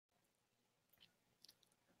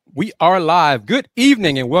We are live. Good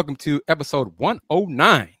evening and welcome to episode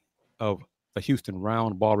 109 of the Houston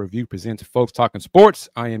Round Ball Review presents Folks Talking Sports.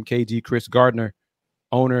 I am Kris Gardner,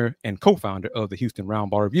 owner and co-founder of the Houston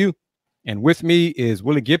Round Ball Review. And with me is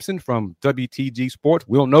Willy Gibson from WTG Sports.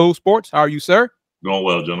 Will Know Sports. How are you, sir? Going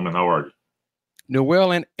well, gentlemen. How are you? Doing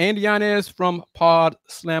well. And Yanez from Pawd,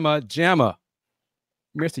 Slama, Jama.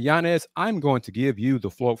 Mr. Yanez, I'm going to give you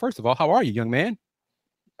the floor. First of all, how are you, young man?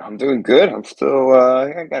 I'm doing good. I'm still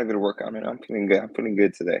I got a good workout, man. I'm feeling good. I'm feeling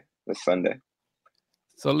good today. This Sunday.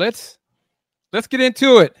 So let's get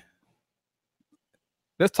into it.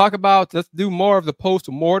 Let's do more of the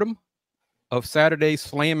post-mortem of Saturday's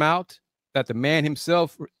flame out that the man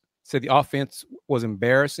himself said the offense was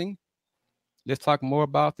embarrassing. Let's talk more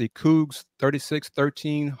about the Cougs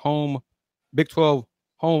 36-13 home Big 12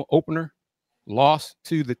 home opener loss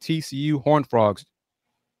to the TCU Horned Frogs.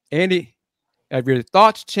 Andy, have your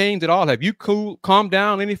thoughts changed at all? Have you calmed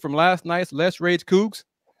down any from last night's Let's Rage Cougs?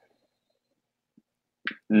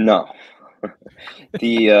 No.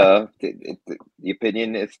 The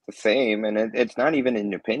opinion is the same, and it's not even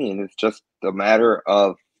an opinion. It's just a matter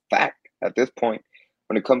of fact at this point.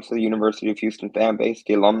 When it comes to the University of Houston fan base,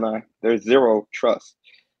 the alumni, there's zero trust.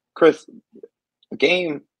 Kris, the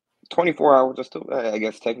game, 24 hours, or still, I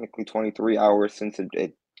guess technically 23 hours since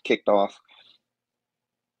it kicked off.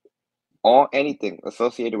 Anything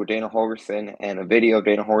associated with Dana Holgorsen and a video of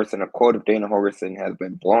Dana Holgorsen, a quote of Dana Holgorsen has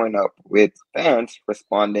been blowing up with fans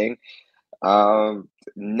responding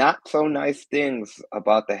not so nice things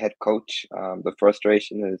about the head coach. The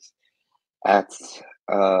frustration is at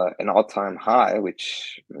an all-time high,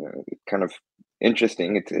 which kind of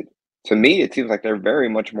interesting. To me, it seems like they're very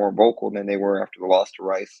much more vocal than they were after the loss to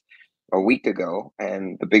Rice a week ago.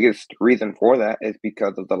 And the biggest reason for that is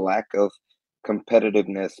because of the lack of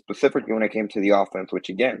competitiveness, specifically when it came to the offense, which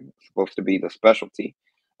again is supposed to be the specialty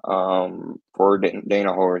for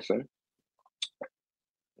Dana Holgorsen.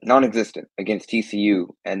 Non-existent against TCU,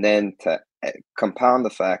 and then to compound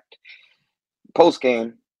the fact, post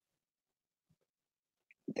game,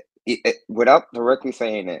 without directly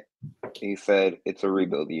saying it, he said it's a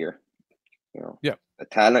rebuild year. Yeah, the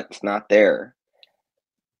talent's not there.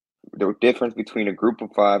 The difference between a group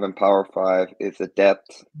of five and Power Five is the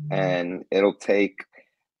depth, and it'll take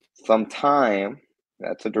some time.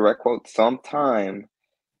 That's a direct quote. Some time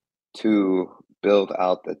to build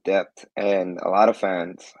out the depth, and a lot of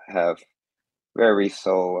fans have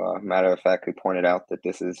matter of factly pointed out that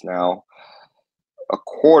this is now a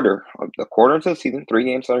quarter into the season. 3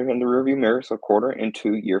 games are in the rearview mirror, so a quarter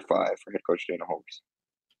into year 5 for head coach Dana Holgorsen.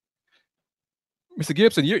 Mr.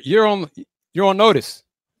 Gibson, you're on notice.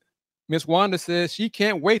 Miss Wanda says she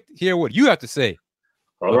can't wait to hear what you have to say.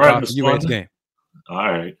 All right, Miss Wanda. Game.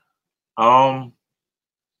 All right.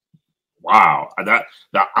 Wow.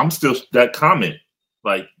 I'm still that comment.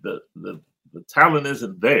 Like the talent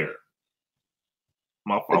isn't there.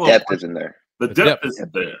 The depth isn't there. The depth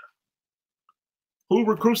isn't there. Who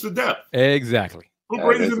recruits the depth? Exactly. Who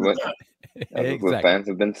brings in the depth? That's what fans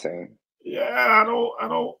have been saying. Yeah, I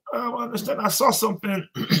don't understand. I saw something.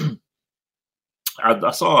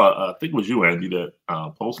 I saw, I think it was you, Andy, that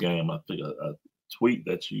post game. I think a tweet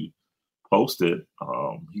that you posted.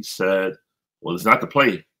 He said, "Well, it's not the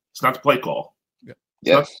play. It's not the play call. Yeah.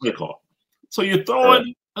 It's not the play call." So you're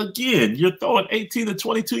throwing 18 to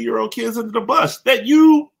 22-year-old kids under the bus that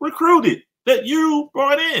you recruited, that you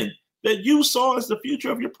brought in, that you saw as the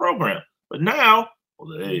future of your program. But now,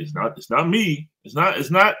 hey, it's not me. It's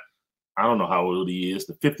not. I don't know how old he is.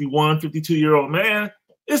 The 51, 52-year-old man.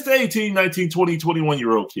 It's the 18, 19, 20,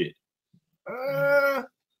 21-year-old kid.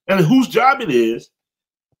 And whose job it is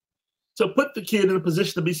to put the kid in a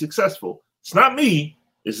position to be successful. It's not me.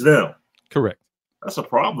 It's them. Correct. That's a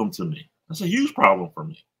problem to me. That's a huge problem for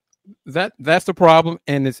me. That's the problem.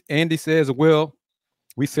 And as Andy says, Will,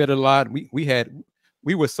 we said a lot. We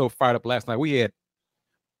were so fired up last night. We had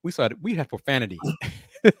profanity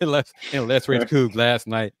in Let's Rage Cougs last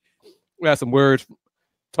night. We had some words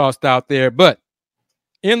tossed out there, but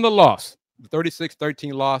in the loss, the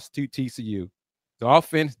 36-13 loss to TCU, the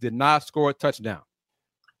offense did not score a touchdown.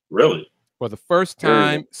 Really? For the first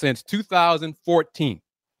time since 2014,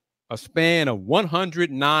 a span of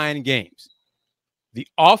 109 games. The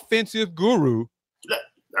offensive guru.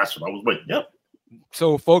 That's what I was waiting. Yep.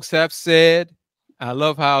 So folks have said, I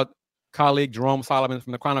love how colleague Jerome Solomon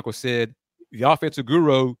from the Chronicle said, the offensive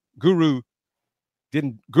guru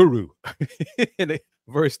didn't guru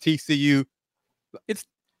versus TCU.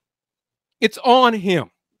 It's on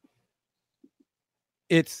him.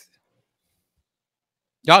 It's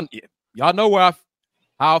y'all know how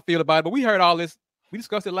I feel about it, but we heard all this. We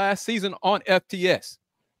discussed it last season on FTS.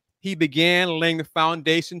 he began laying the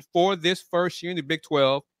foundation for this first year in the Big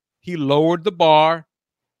 12. He lowered the bar,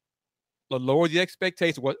 lowered the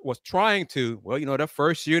expectation, was trying to, well, you know, the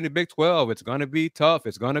first year in the Big 12, it's going to be tough.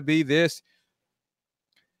 It's going to be this.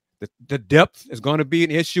 The depth is going to be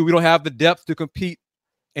an issue. We don't have the depth to compete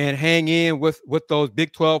and hang in with those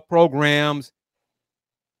Big 12 programs.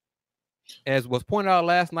 As was pointed out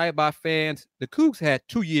last night by fans, the Cougs had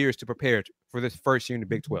 2 years to prepare for this first year in the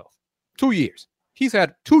Big 12. 2 years. He's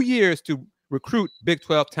had 2 years to recruit Big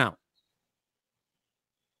 12 talent.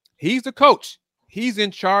 He's the coach. He's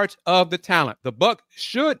in charge of the talent. The buck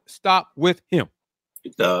should stop with him.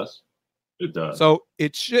 It does. It does. So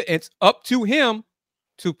it's up to him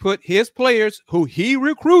to put his players who he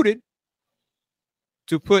recruited,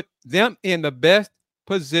 to put them in the best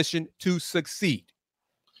position to succeed.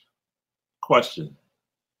 Question.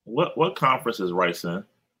 What conference is Rice in?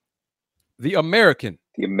 The American.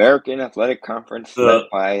 The American Athletic Conference, led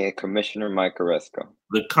by Commissioner Mike Oresco.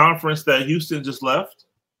 The conference that Houston just left?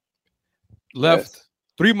 Yes.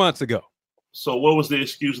 3 months ago. So what was the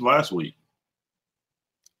excuse last week?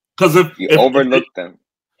 Because if overlooked them.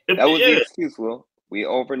 That was the excuse, Will. We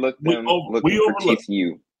overlooked them looking for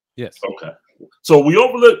TCU. Yes. Okay. So we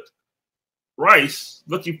overlooked Rice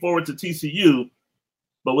looking forward to TCU,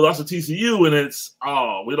 but we lost to TCU, and it's,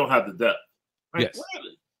 we don't have the depth. Like, yes.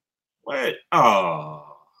 Wait.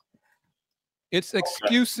 It's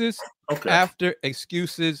excuses after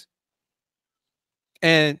excuses.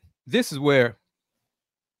 And this is where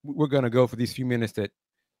we're going to go for these few minutes that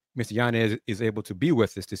Mr. Yanez is able to be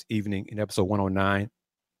with us this evening in episode 109.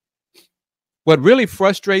 What really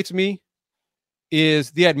frustrates me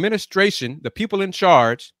is the administration, the people in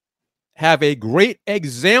charge, have a great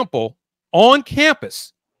example on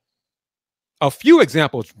campus. A few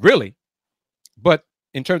examples, really, but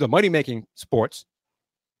in terms of money-making sports,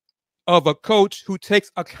 of a coach who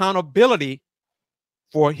takes accountability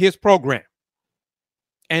for his program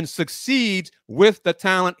and succeeds with the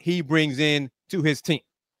talent he brings in to his team.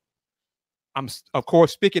 I'm, of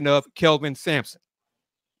course, speaking of Kelvin Sampson.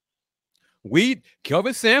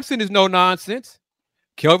 Kelvin Sampson is no nonsense.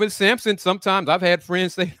 Kelvin Sampson, sometimes I've had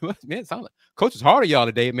friends say, man, coach is hard on y'all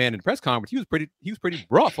today, man. In the press conference, he was pretty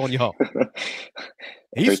rough on y'all.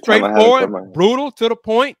 He's straightforward, brutal, to the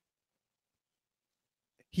point.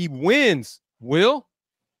 He wins, Will.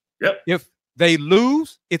 Yep. If they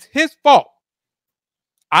lose, it's his fault.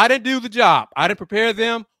 I didn't do the job. I didn't prepare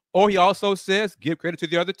them. Or he also says, give credit to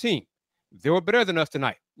the other team. They were better than us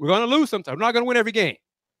tonight. We're going to lose sometimes. We're not going to win every game.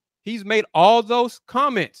 He's made all those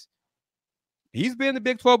comments. He's been in the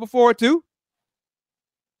Big 12 before, too.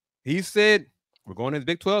 He said, we're going to the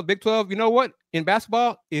Big 12. Big 12, you know what? In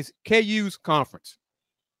basketball, is KU's conference.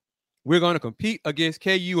 We're going to compete against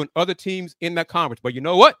KU and other teams in that conference. But you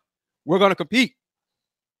know what? We're going to compete.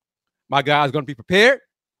 My guys are going to be prepared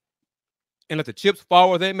and let the chips fall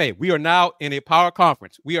where they may. We are now in a power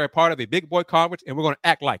conference. We are a part of a big boy conference, and we're going to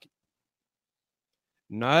act like it.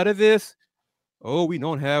 None of this, we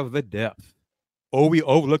don't have the depth. We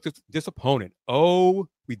overlooked this opponent.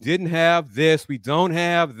 We didn't have this. We don't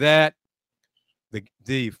have that.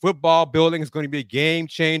 The football building is going to be a game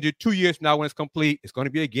changer. 2 years from now, when it's complete, it's going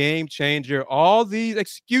to be a game changer. All these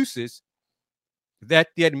excuses that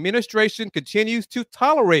the administration continues to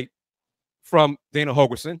tolerate from Dana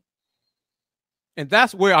Holgorsen. And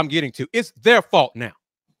that's where I'm getting to. It's their fault now.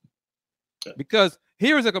 Because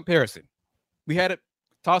here's a comparison. We had it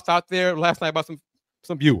tossed out there last night by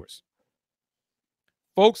some viewers.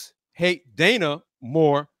 Folks hate Dana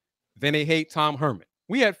more than they hate Tom Herman.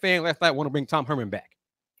 We had fans last night want to bring Tom Herman back.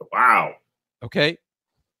 Wow. Okay.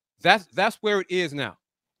 That's where it is now.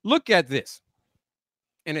 Look at this.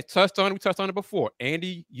 And we touched on it before.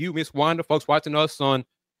 Andy, you, Miss Wanda, folks watching us on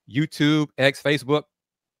YouTube, X, Facebook.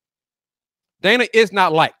 Dana is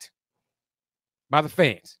not liked by the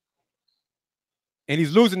fans. And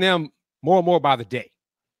he's losing them more and more by the day,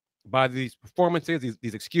 by these performances,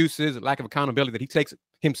 these excuses, lack of accountability that he takes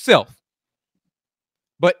himself.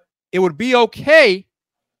 But it would be okay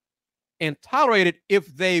and tolerated if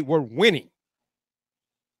they were winning.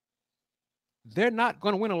 They're not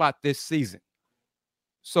going to win a lot this season.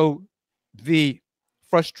 So the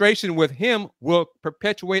frustration with him will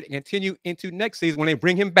perpetuate and continue into next season when they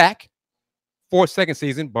bring him back for a second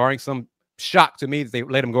season, barring some shock to me that they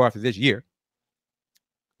let him go after this year,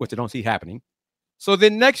 which I don't see happening. So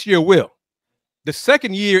then next year the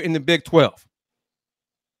second year in the Big 12.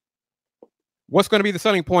 What's going to be the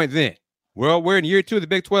selling point then? Well, we're in year 2 of the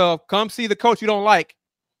Big 12. Come see the coach you don't like.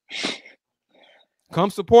 Come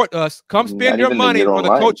support us. Come spend your money for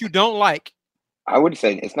the coach you don't like. I would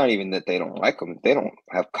say it's not even that they don't like him. They don't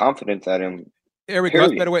have confidence at him Eric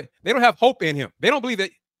Gus better way. They don't have hope in him. They don't believe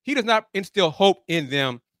that he does not instill hope in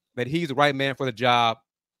them that he's the right man for the job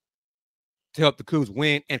to help the Cougs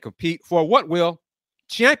win and compete for what, Will?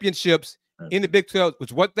 Championships in the Big 12,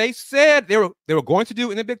 which what they said they were going to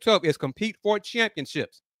do in the Big 12 is compete for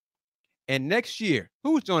championships. And next year,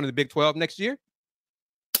 who's joining the Big 12 next year?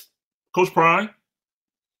 Coach Prime.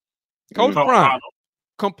 Coach Prime.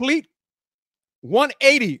 Complete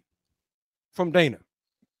 180 from Dana.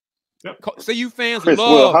 Yep. CU fans Chris,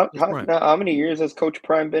 love how many years has Coach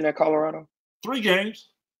Prime been at Colorado? 3 games.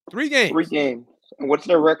 3 games. 3 games. And what's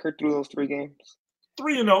their record through those 3 games?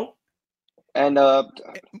 3-0. And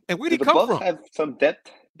where did he come from? Have some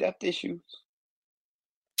depth issues.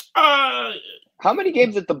 How many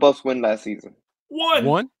games did the Buffs win last season?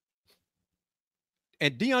 1.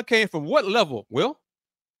 And Dion came from what level? Will,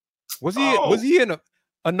 was he in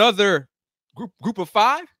another group of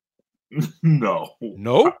 5? No.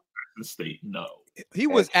 Jackson State, no. He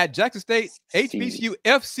was at Jackson State, HBCU,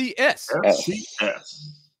 FCS. FCS.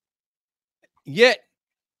 Yet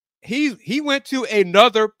he went to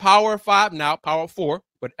another Power 5, now Power 4,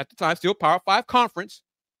 but at the time still Power 5 conference.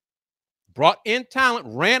 Brought in talent,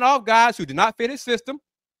 ran off guys who did not fit his system.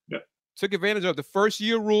 Yep. Took advantage of the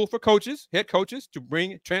first-year rule for coaches, head coaches,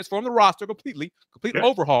 to transform the roster complete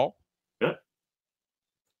overhaul. Yep.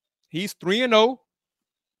 He's 3-0.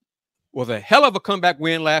 Was a hell of a comeback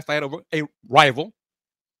win last night over a rival.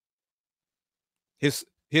 His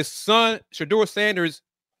son, Shedeur Sanders,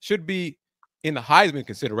 should be in the Heisman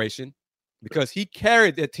consideration because he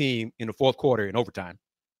carried that team in the fourth quarter in overtime.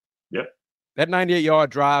 Yep. That 98-yard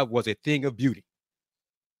drive was a thing of beauty.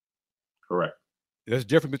 Correct. There's a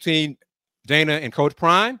difference between Dana and Coach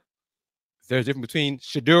Prime. There's a difference between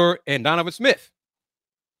Shedeur and Donovan Smith.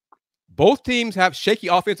 Both teams have shaky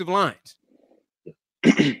offensive lines.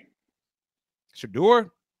 Shedeur,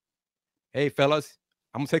 hey, fellas,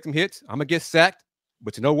 I'm going to take some hits. I'm going to get sacked.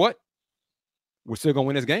 But you know what? We're still going to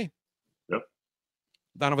win this game. Yep.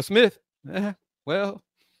 Donovan Smith, well,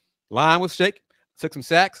 line was shaky. Took some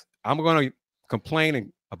sacks. I'm going to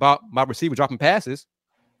complain about my receiver dropping passes.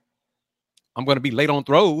 I'm going to be late on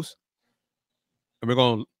throws. And we're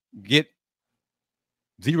going to get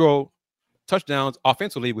 0 touchdowns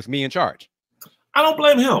offensively with me in charge. I don't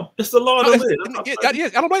blame him. It's the law of the lid.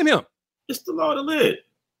 I don't blame him. It's the law of the lid.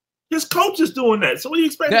 His coach is doing that. So what do you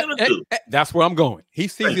expect him to do? That's where I'm going. He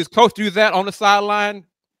sees his coach do that on the sideline,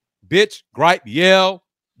 bitch, gripe, yell,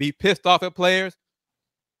 be pissed off at players.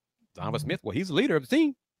 Donovan Smith, well, he's the leader of the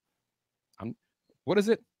team. What is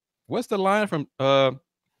it? What's the line from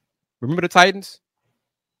Remember the Titans?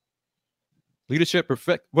 Leadership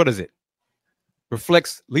perfect. What is it?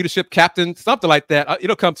 Reflects leadership, captain, something like that.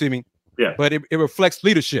 It'll come to me. Yeah. But it reflects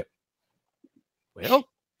leadership. Well,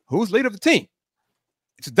 who's leader of the team?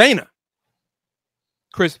 It's Dana.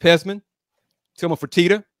 Chris Pesman, Tillman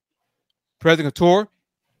Fertitta, President Couture,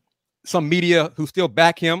 some media who still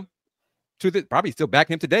back him probably still back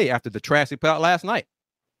him today after the trash he put out last night.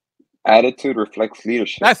 Attitude reflects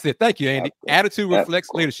leadership. That's it. Thank you, Andy. Attitude reflects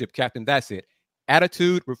leadership, Captain. That's it.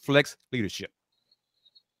 Attitude reflects leadership.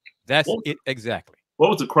 That's it exactly. What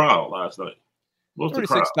was the crowd last night?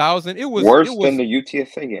 36,000. It was worse than the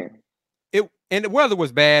UTSA game. And the weather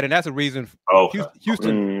was bad, and that's a reason.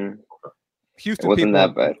 Houston it wasn't people,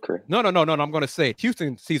 that bad, Chris. No. I'm going to say it.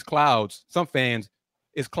 Houston sees clouds. Some fans,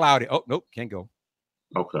 it's cloudy. Oh, nope, can't go.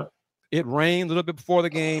 Okay. It rained a little bit before the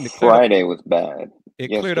game. Friday was bad. It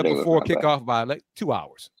cleared up before kickoff by like 2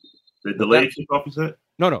 hours. The delayed kickoff, you said?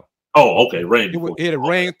 No. Oh, okay. Rain. It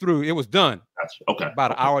rained through. It was done. Gotcha. Okay.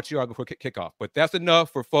 About an hour or 2 hours before kickoff. But that's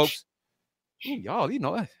enough for folks. Y'all,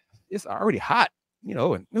 it's already hot,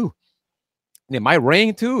 and it might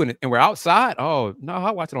rain too, and we're outside. Oh, no,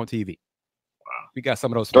 I'll watch it on TV. Wow. We got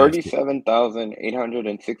some of those.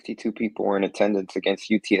 37,862 people were in attendance against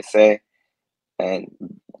UTSA. And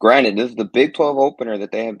granted, this is the Big 12 opener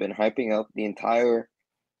that they have been hyping up the entire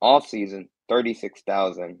offseason.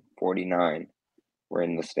 36,049 were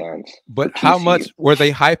in the stands. But how much were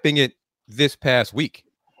they hyping it this past week?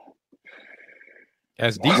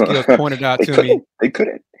 As D-Skills pointed out to me, they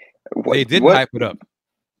couldn't. They didn't hype it up.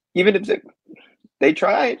 Even if they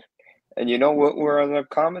tried. And you know what were on the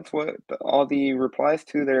comments? What all the replies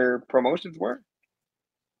to their promotions were?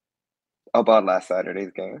 About last Saturday's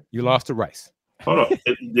game. You lost to Rice. Hold on.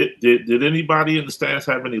 Did anybody in the stands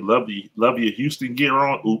have any love you Houston gear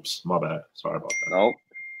on? Oops, my bad. Sorry about that. Nope.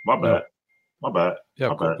 My bad. Yeah,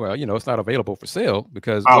 my bad. Well, it's not available for sale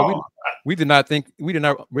because we did not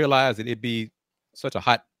realize that it'd be such a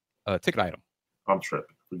hot ticket item. I'm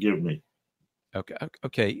tripping. Forgive me.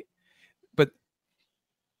 Okay. But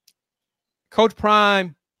Coach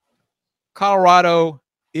Prime Colorado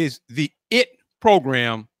is the it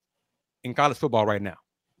program in college football right now.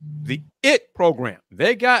 The it program.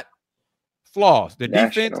 They got flaws. The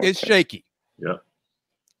defense is shaky. Yeah.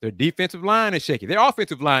 Their defensive line is shaky. Their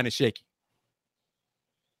offensive line is shaky.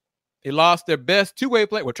 They lost their best two-way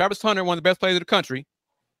player. Well, Travis Hunter, one of the best players in the country.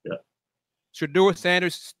 Yeah. Shedeur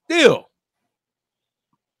Sanders still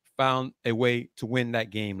found a way to win that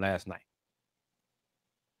game last night.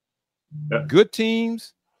 Yeah. Good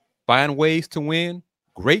teams find ways to win.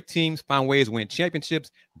 Great teams find ways to win championships.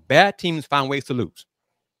 Bad teams find ways to lose.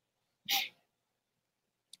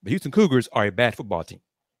 The Houston Cougars are a bad football team.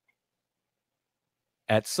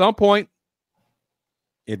 At some point,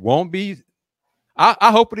 it won't be.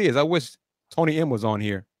 I hope it is. I wish Tony M was on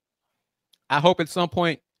here. I hope at some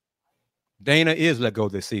point Dana is let go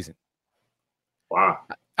this season. Wow.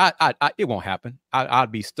 It won't happen.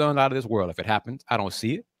 I'd be stunned out of this world if it happens. I don't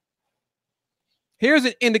see it. Here's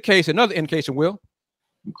an indication, another indication, Will.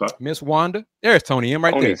 Okay. Miss Wanda. There's Tony M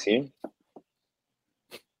right Tony's there.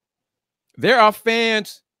 here. There are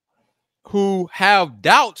fans who have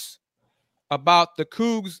doubts about the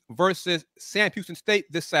Cougs versus Sam Houston State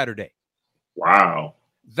this Saturday. Wow.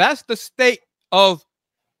 That's the state of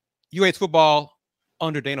UH football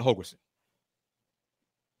under Dana Holgorsen.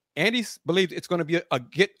 Andy believes it's going to be a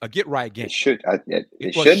get right game. It should.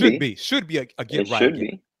 It Well, should be. Should be a get It right should game.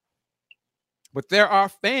 be. But there are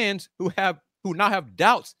fans who now have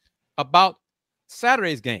doubts about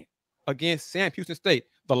Saturday's game against Sam Houston State.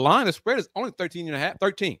 The line of spread is only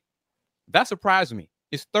 13. That surprised me.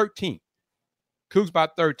 It's 13. Cougs by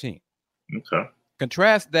 13. Okay.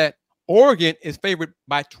 Contrast that Oregon is favored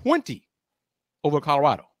by 20 over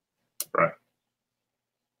Colorado. Right.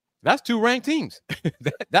 That's two ranked teams.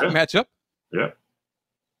 that Yeah. matchup. Yeah.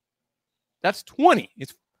 That's 20.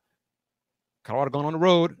 It's Colorado going on the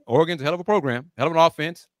road. Oregon's a hell of a program, hell of an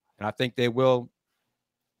offense, and I think they will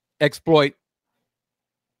exploit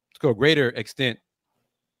to a greater extent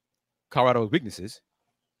Colorado's weaknesses.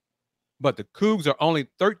 But the Cougs are only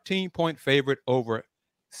 13-point favorite over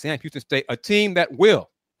Sam Houston State, a team that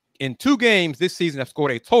will, in 2 games this season, have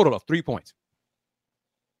scored a total of 3 points.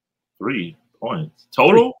 3 points.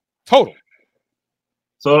 Total? Total.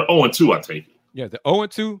 So 0-2, I take it. Yeah, the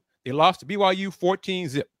 0-2. They lost to BYU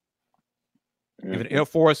 14-0. Even Air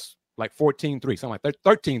Force like 14-3, something like that,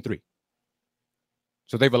 13-3.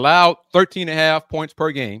 So they've allowed 13.5 points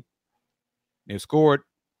per game. They've scored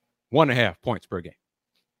 1.5 points per game.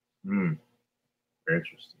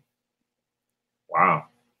 Interesting. Wow.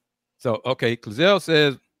 So, okay, Clazel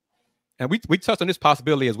says, and we touched on this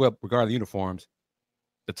possibility as well regarding the uniforms.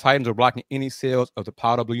 The Titans are blocking any sales of the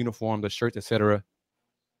Pawd blue uniform, the shirts, etc.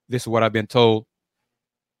 This is what I've been told.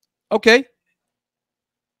 Okay.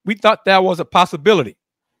 We thought that was a possibility.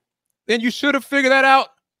 Then you should have figured that out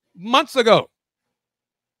months ago.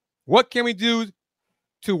 What can we do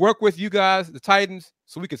to work with you guys, the Titans,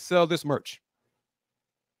 so we could sell this merch?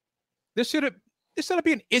 This shouldn't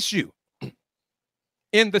be an issue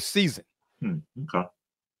in the season. Okay.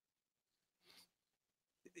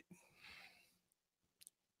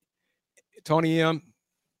 Tony,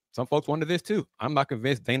 some folks wonder this too. I'm not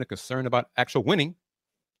convinced Dana concerned about actual winning.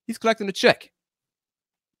 He's collecting a check.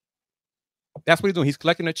 That's what he's doing. He's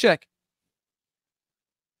collecting a check.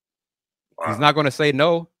 Wow. He's not going to say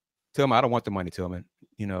no. Tillman, I don't want the money, Tillman.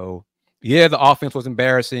 Yeah, the offense was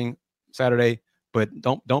embarrassing Saturday, but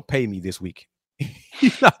don't pay me this week.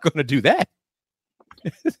 He's not going to do that.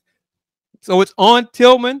 So it's on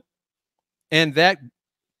Tillman and that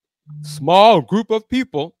small group of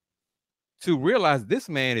people to realize this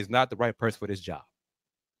man is not the right person for this job.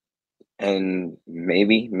 And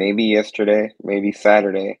maybe yesterday, maybe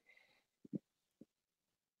Saturday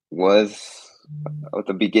was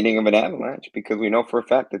the beginning of an avalanche, because we know for a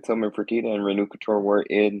fact that Tillman Fertitta and Renu Couture were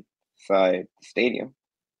inside the stadium.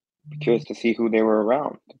 Be curious to see who they were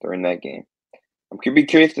around during that game. I'm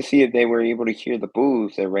curious to see if they were able to hear the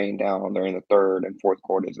boos that rained down during the third and fourth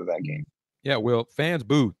quarters of that game. Yeah, well, fans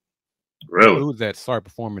booed. Really? Booed that sorry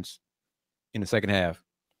performance in the second half.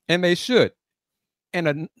 And they should.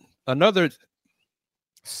 And another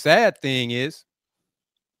sad thing is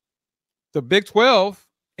the Big 12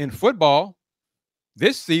 in football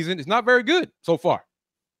this season is not very good so far.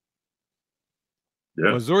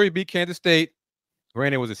 Yeah. Missouri beat Kansas State.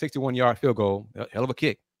 Granted, it was a 61-yard field goal. A hell of a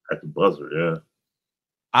kick. At the buzzer, yeah.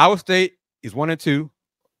 Iowa State is 1-2,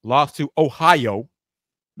 lost to Ohio.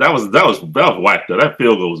 That was whack though. That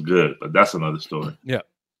field goal was good, but that's another story.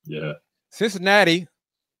 Yeah. Cincinnati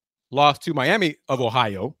lost to Miami of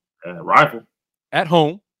Ohio. Rifle. At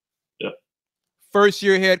home. Yep.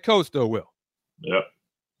 First-year head coach, though, Will. Yep.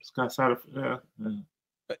 Scott Satterfield.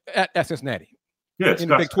 Yeah. at Cincinnati. Yeah, in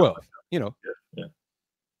the Big 12. You know, yeah.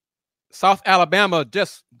 South Alabama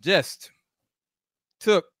just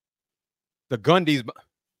took the Gundys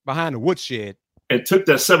behind the woodshed and took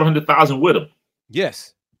that 700,000 with them.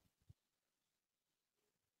 Yes.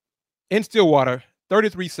 In Stillwater,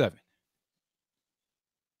 33-7.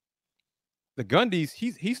 The Gundys,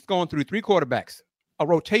 he's going through 3 quarterbacks, a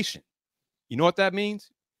rotation. You know what that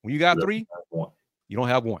means? When you got 3, you don't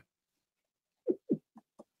have 1.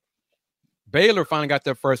 Baylor finally got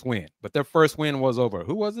their first win, but their first win was over.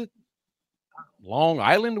 Who was it? Long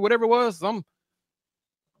Island, whatever it was. No.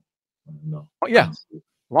 Oh, yeah.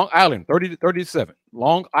 Long Island, 30-37.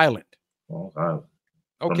 Long Island. Long Island.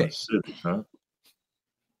 Okay. City, huh?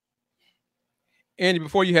 Andy,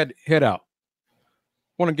 before you head out,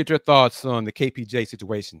 I want to get your thoughts on the KPJ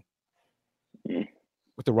situation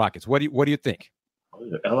with the Rockets. What do you think?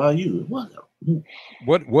 LIU.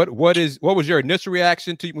 What was your initial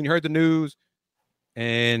reaction to when you heard the news?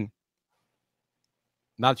 And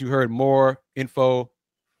now that you heard more info,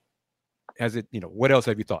 what else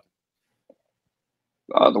have you thought?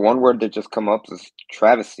 The one word that just come up is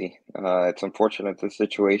travesty. It's unfortunate, the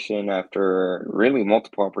situation, after really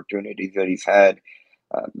multiple opportunities that he's had,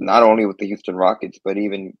 not only with the Houston Rockets, but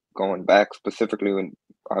even going back specifically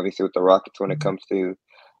obviously with the Rockets when it comes to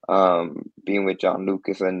being with John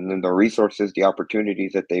Lucas and the resources, the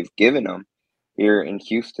opportunities that they've given him here in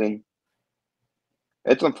Houston.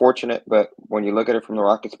 It's unfortunate, but when you look at it from the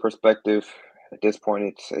Rockets' perspective, at this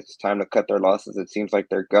point, it's time to cut their losses. It seems like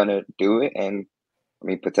they're gonna do it, and I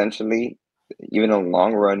mean, potentially, even in the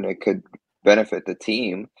long run, it could benefit the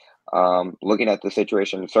team. Looking at the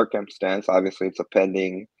situation and circumstance, obviously it's a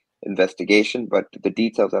pending investigation, but the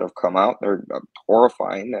details that have come out, they're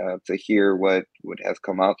horrifying to hear what has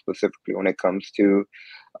come out, specifically when it comes to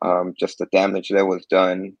just the damage that was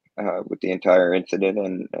done with the entire incident.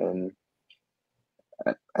 And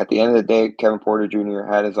at the end of the day, Kevin Porter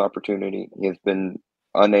Jr. had his opportunity. He has been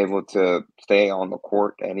unable to stay on the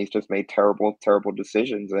court, and he's just made terrible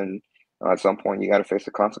decisions. And at some point, you got to face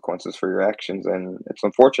the consequences for your actions. And it's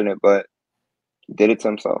unfortunate, but he did it to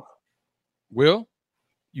himself. Will,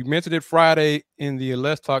 you mentioned it Friday in the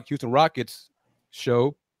Let's Talk Houston Rockets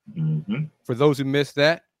show. Mm-hmm. For those who missed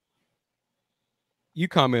that, you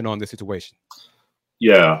comment on this situation.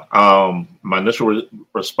 Yeah. My initial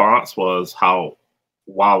response was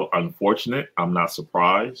while unfortunate, I'm not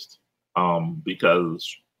surprised.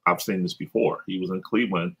 Because I've seen this before. He was in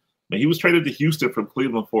Cleveland, and he was traded to Houston from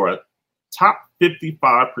Cleveland for a top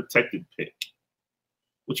 55 protected pick,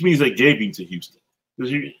 which means they gave him to Houston.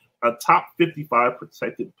 A top 55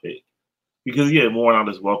 protected pick, because he had worn out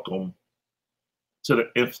his welcome to the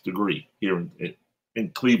nth degree here in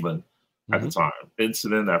Cleveland at the time.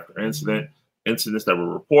 Incident after incident, incidents that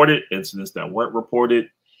were reported, incidents that weren't reported.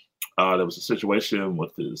 There was a situation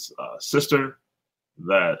with his sister,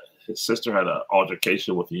 that his sister had an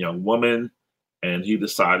altercation with a young woman, and he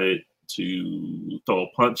decided to throw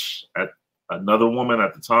a punch at another woman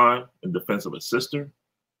at the time in defense of his sister.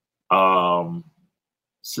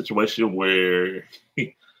 Situation where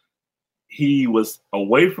he was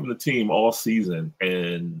away from the team all season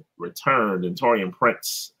and returned, and Taurean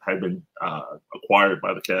Prince had been acquired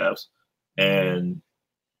by the Cavs. And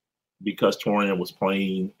because Taurean was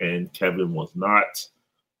playing and Kevin was not,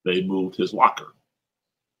 they moved his locker.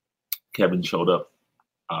 Kevin showed up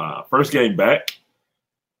first game back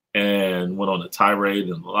and went on a tirade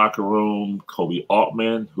in the locker room. Kobe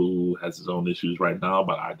Altman, who has his own issues right now,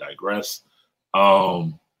 but I digress,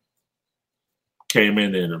 came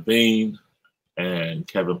in to intervene, and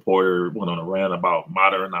Kevin Porter went on a rant about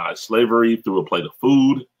modernized slavery through a plate of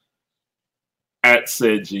food at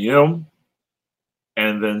said GM,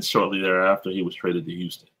 and then shortly thereafter he was traded to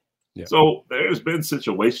Houston. Yeah. So there's been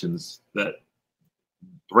situations that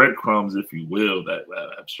breadcrumbs, if you will, that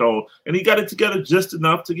have shown, and he got it together just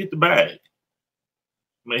enough to get the bag.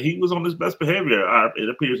 I mean, he was on his best behavior, it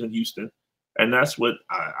appears, in Houston, and that's what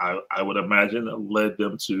I would imagine led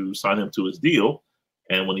them to sign him to his deal.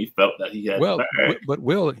 And when he felt that he had the bag, but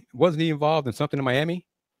Will, wasn't he involved in something in Miami?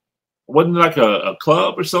 Wasn't it like a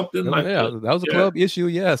club or something? Yeah, that was a club issue.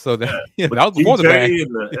 Yeah, so that that was before the bag.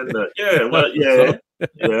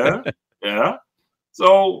 Yeah.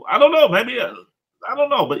 So I don't know. Maybe I don't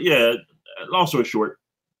know, but yeah. Long story short,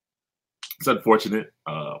 it's unfortunate.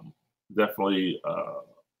 Definitely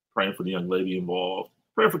praying for the young lady involved.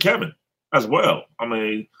 Praying for Kevin as well. I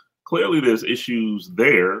mean, clearly there's issues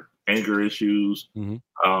there, anger issues,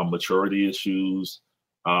 maturity issues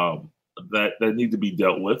that need to be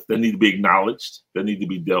dealt with. That need to be acknowledged. That need to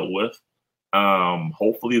be dealt with.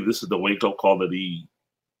 Hopefully, this is the wake-up call that he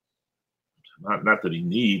not that he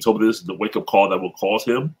needs. Hopefully this is the wake-up call that will cause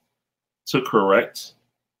him to correct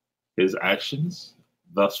his actions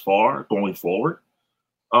thus far going forward.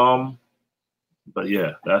 But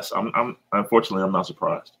yeah, I'm unfortunately I'm not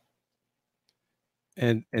surprised.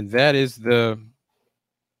 And that is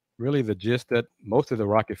really the gist that most of the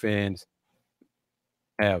Rocket fans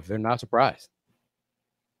have. They're not surprised.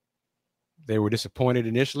 They were disappointed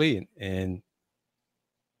initially, and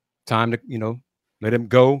time to let him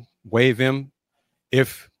go, waive him. Get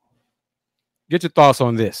your thoughts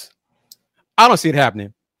on this. I don't see it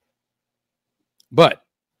happening, but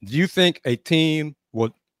do you think a team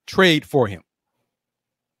will trade for him?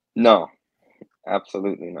 No,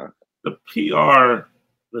 absolutely not. The PR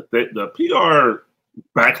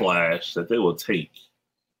backlash that they will take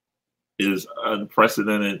is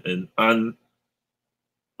unprecedented and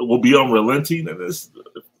will be unrelenting. And this,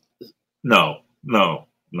 no.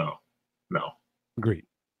 Agreed.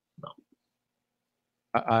 No.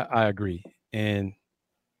 I agree, and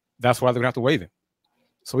that's why they're gonna have to waive him.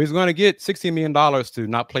 So he's going to get $16 million to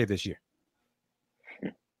not play this year.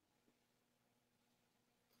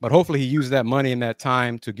 But hopefully he used that money and that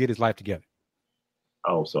time to get his life together.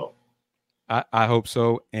 I hope so. I hope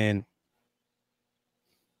so. And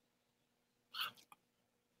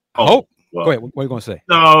hope. Well, go ahead. What are you going to say?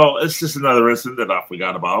 No, it's just another incident that I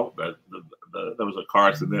forgot about. That there was a car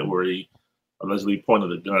accident where he allegedly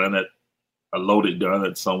pointed a loaded gun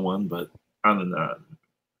at someone. But I don't know. I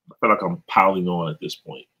feel like I'm piling on at this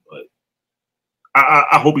point. But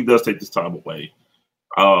I hope he does take this time away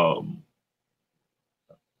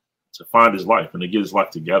to find his life and to get his life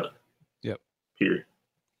together. Yep. Period.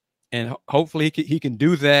 And hopefully he can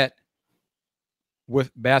do that with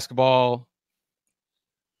basketball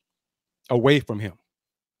away from him.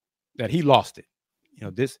 That he lost it.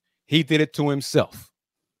 He did it to himself.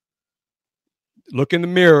 Look in the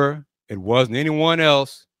mirror. It wasn't anyone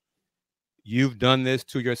else. You've done this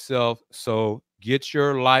to yourself. So get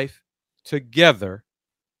your life together.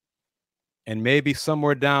 And maybe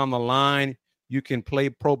somewhere down the line, you can play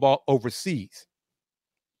pro ball overseas.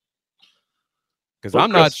 Because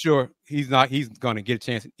I'm not sure he's going to get a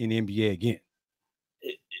chance in the NBA again.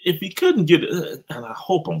 If he couldn't get it, and I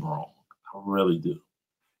hope I'm wrong, I really do.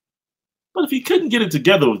 But if he couldn't get it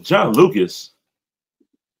together with John Lucas.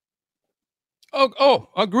 Oh,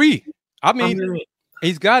 agree. I mean,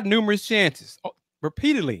 he's got numerous chances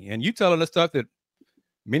repeatedly. And you telling us stuff that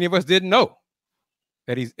many of us didn't know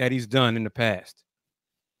that he's done in the past.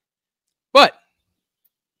 But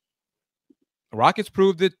the Rockets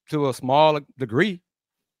proved it to a small degree.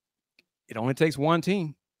 It only takes one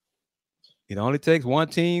team. It only takes one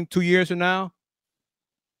team 2 years from now.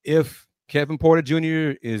 If Kevin Porter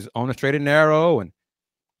Jr. is on the straight and narrow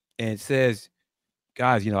and says,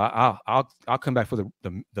 guys, I'll come back for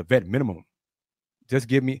the vet minimum. Just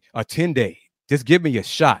give me a 10-day. Just give me a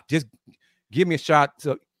shot. Just give me a shot.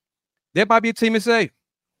 So there might be a team that say,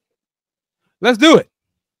 let's do it.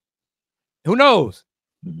 Who knows?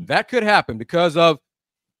 That could happen because of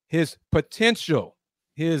his potential.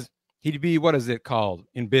 He'd be, what is it called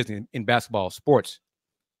in business, in basketball, sports?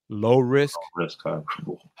 Low risk,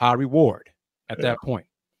 high reward at that point.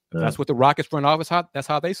 Yeah. That's what the Rockets front office, that's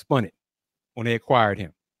how they spun it when they acquired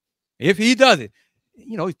him. If he does it,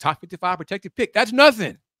 he's top 55 protected pick. That's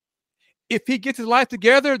nothing. If he gets his life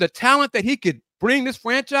together, the talent that he could bring this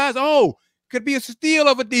franchise, could be a steal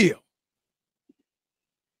of a deal.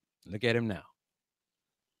 Look at him now.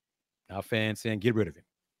 Now fans saying, get rid of him.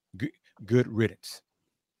 Good riddance.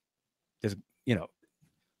 Just, so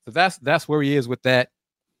that's where he is with that.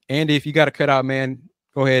 Andy, if you got to cut out, man,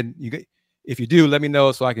 go ahead. If you do, let me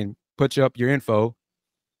know so I can put you up your info.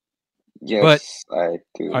 Yes, I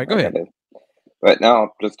do. All right, go ahead. But no,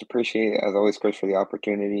 just appreciate, as always, Kris, for the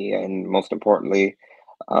opportunity. And most importantly,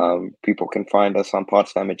 people can find us on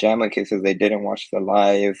Pawd, Slama, Jama in case they didn't watch the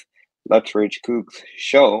live Let's Rage Cougs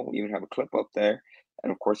show. We even have a clip up there.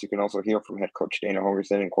 And, of course, you can also hear from head coach Dana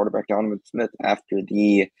Holgorsen and quarterback Donovan Smith after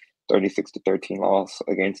the 36-13 loss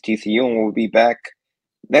against TCU. And we'll be back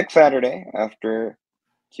next Saturday after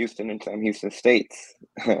Houston and Sam Houston State's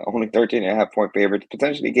only 13.5-point favorites,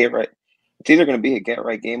 potentially get right. It's either going to be a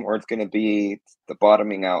get-right game or it's going to be the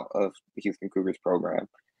bottoming out of the Houston Cougars program.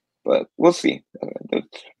 But we'll see.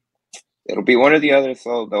 It'll be one or the other,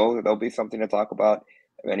 so there'll be something to talk about.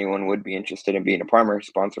 If anyone would be interested in being a primary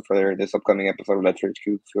sponsor for this upcoming episode of Let's Rage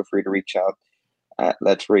Cougs, feel free to reach out at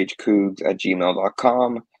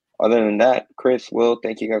letsragecougs@gmail.com. Other than that, Kris, Will,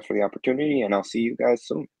 thank you guys for the opportunity, and I'll see you guys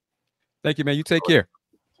soon. Thank you, man. You take care.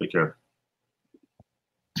 Take care.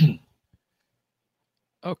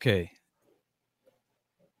 Okay.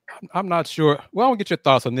 I'm not sure. Well, I want to get your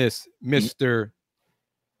thoughts on this, Mr.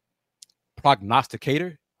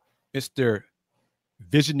 Prognosticator, Mr.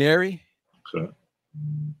 Visionary,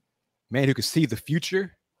 man who could see the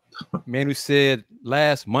future, man who said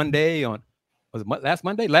last Sunday on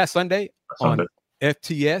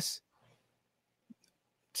FTS,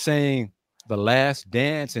 saying The Last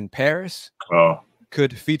Dance in Paris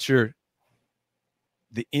could feature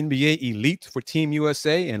the NBA elite for Team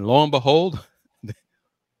USA, and lo and behold, the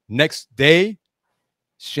next day,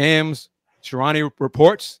 Shams Charania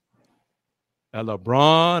reports that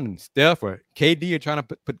LeBron and Steph or KD are trying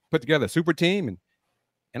to put together a super team,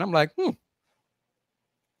 and I'm like,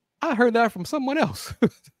 I heard that from someone else.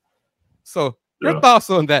 So, your thoughts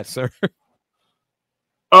on that, sir?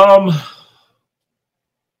 I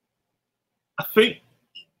think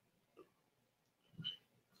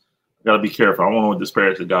I gotta be careful. I don't want to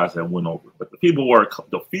disparage the guys that went over, but the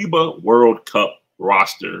FIBA World Cup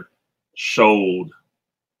roster showed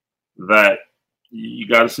that you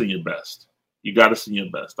got to send your best. You got to send your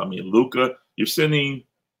best. I mean, Luka, you're sending.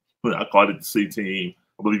 I called it the C team.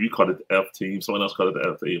 I believe you called it the F team. Someone else called it the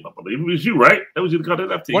F team. I believe it was you, right? That was you that called it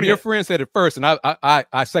the F team. One of your friends said it first, and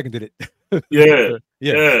I seconded it. Yeah.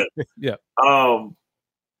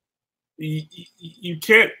 You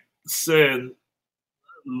can't send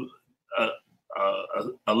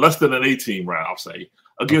a less than an A team round, I'll say,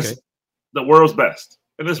 against the world's best.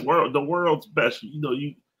 In this world, the world's best. You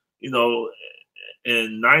know,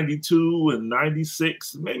 in 92 and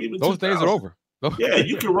 96, maybe even those days are over. Yeah,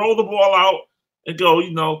 you can roll the ball out and go.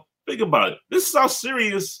 Think about it. This is how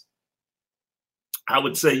serious I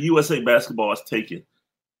would say USA basketball is taken.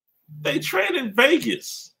 They train in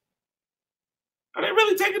Vegas. Are they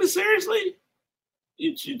really taking it seriously?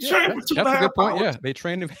 You train for 2.5 hours. That's a good point. Yeah, they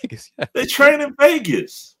train in Vegas. Yeah. They train in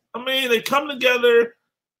Vegas. I mean, they come together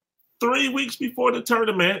 3 weeks before the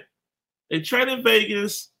tournament. They train in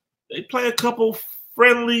Vegas. They play a couple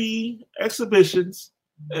friendly exhibitions,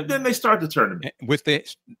 and then they start the tournament. With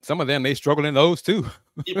some of them, they struggle in those too.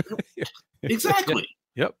 Exactly.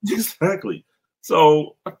 Yep. Exactly.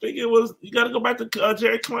 So I think you got to go back to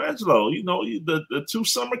Jerry Colangelo. The 2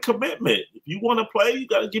 summer commitment. If you want to play, you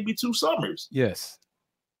got to give me 2 summers. Yes.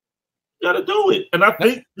 You got to do it. And I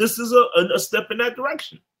think this is a step in that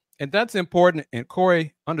direction. And that's important. And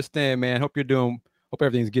Corey, understand, man. Hope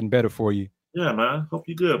everything's getting better for you. Yeah, man. Hope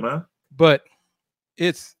you're good, man. But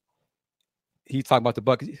he's talking about the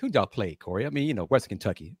Buckets. Who y'all play, Corey? I mean, West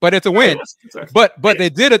Kentucky. But it's a win. But they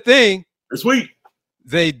did a thing. This week.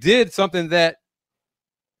 They did something that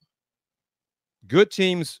good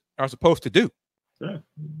teams are supposed to do. Yeah.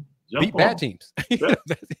 Beat bad teams.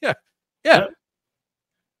 Yeah.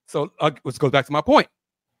 So let's go back to my point.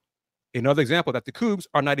 Another example that the Cougs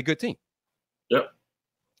are not a good team. Yep.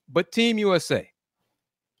 But Team USA,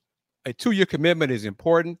 a 2-year commitment is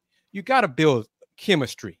important. You got to build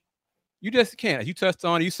chemistry. You just can't. You touched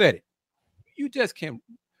on it. You said it. You just can't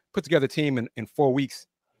put together a team in 4 weeks.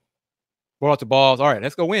 Roll out the balls. All right,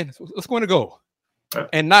 let's go win. Let's go in a goal.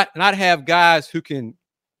 And not have guys who can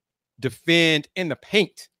defend in the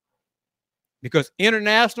paint. Because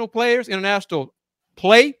international play,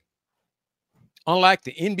 unlike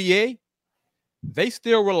the NBA, they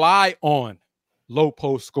still rely on low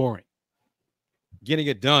post scoring, getting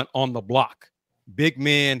it done on the block. Big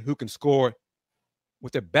men who can score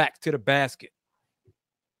with their back to the basket.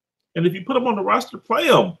 And if you put them on the roster, play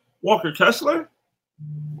them. Walker Kessler.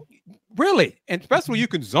 Really? And especially you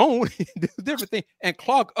can zone, do different things, and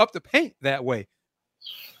clog up the paint that way.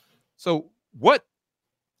 So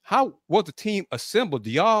how was the team assembled? Do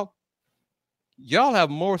y'all have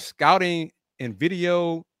more scouting and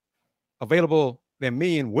video available than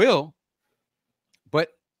me and Will? But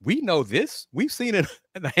we know this. We've seen it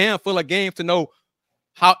in a handful of games to know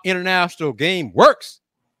how international game works.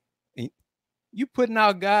 And you putting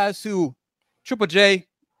out guys who Triple J,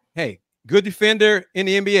 hey, good defender in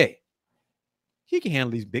the NBA. He can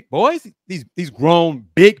handle these big boys, these grown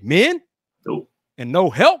big men, and no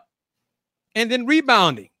help. And then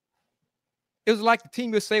rebounding. It was like the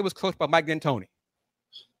Team USA was coached by Mike D'Antoni.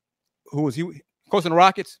 Who was he coaching the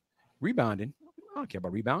Rockets? Rebounding. I don't care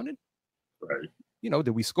about rebounding. Right. Did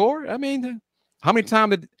we score? I mean, how many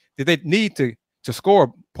times did they need to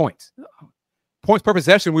score points? Points per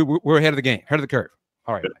possession, we're ahead of the game, ahead of the curve.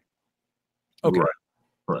 All right. Okay.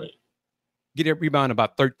 Right. Get a rebound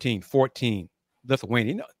about 13, 14.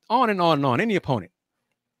 Lithuania, on and on and on. Any opponent.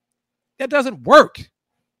 That doesn't work.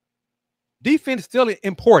 Defense is still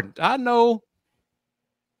important. I know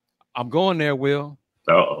I'm going there, Will.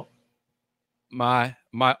 Uh-oh. My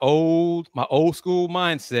old school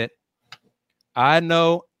mindset. I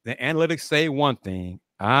know the analytics say one thing.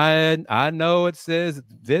 I know it says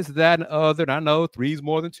this, that, and other, and I know 3's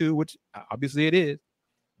more than 2, which obviously it is.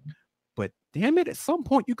 But damn it, at some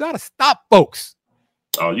point you gotta stop, folks.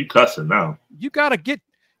 Oh, you cussing now.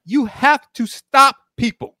 You have to stop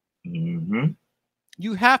people. Mm-hmm.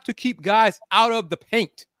 You have to keep guys out of the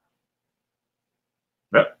paint.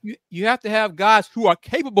 Yep. You have to have guys who are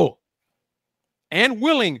capable and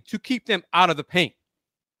willing to keep them out of the paint.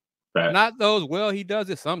 Right. Not those, well, he does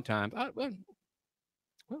it sometimes. Well,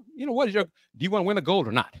 you know, do you want to win the gold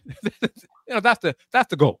or not? That's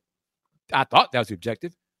the goal. I thought that was the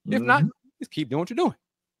objective. If not, just keep doing what you're doing.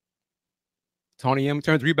 Tony M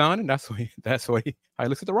turns rebounding. That's how he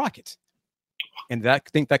looks at the Rockets. And I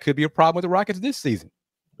think that could be a problem with the Rockets this season,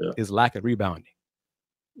 is lack of rebounding.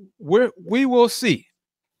 We will see.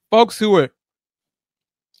 Folks who are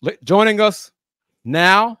joining us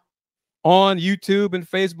now on YouTube and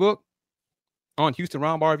Facebook, on Houston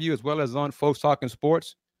Roundbar Review, as well as on Folks Talking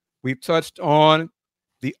Sports, we've touched on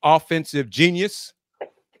the offensive genius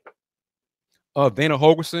of Dana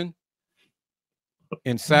Holgorsen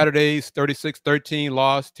in Saturday's 36-13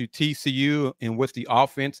 loss to TCU, in which the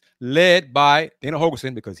offense led by Dana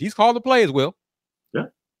Holgorsen, because he's called the plays, Will. Yeah.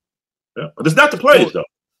 But it's not the plays, though.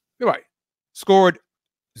 You're right. Scored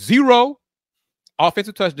 0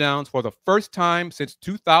 offensive touchdowns for the first time since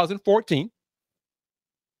 2014,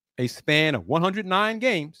 a span of 109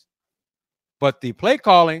 games. But the play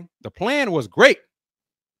calling, the plan was great.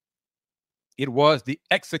 It was the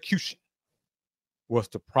execution was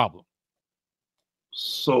the problem.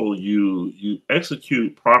 So you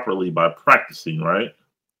execute properly by practicing, right?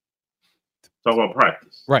 Talk about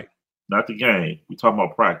practice. Right. Not the game. We talk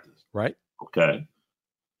about practice. Right. Okay.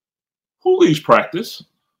 Who leads practice?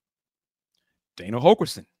 Dana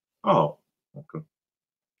Holgorsen. Oh, okay.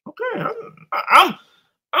 Okay.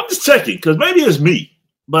 I'm just checking, because maybe it's me.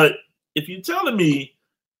 But if you're telling me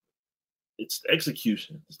it's the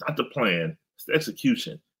execution, it's not the plan, it's the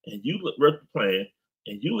execution, and you wrote the plan,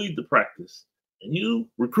 and you lead the practice, and you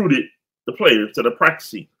recruited the players that are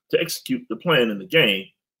practicing to execute the plan in the game,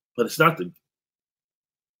 but it's not the.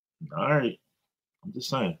 All right. I'm just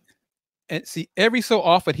saying. And see, every so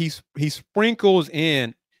often he sprinkles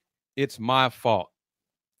in, it's my fault.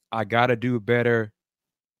 I got to do better.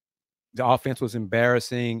 The offense was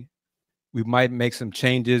embarrassing. We might make some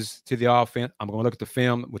changes to the offense. I'm going to look at the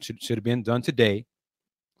film, which should have been done today.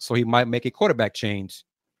 So he might make a quarterback change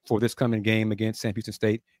for this coming game against Sam Houston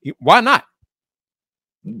State. Why not?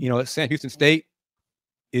 You know, Sam Houston State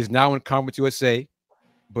is now in Conference USA,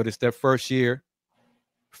 but it's their first year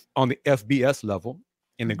on the FBS level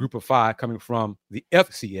in the group of 5 coming from the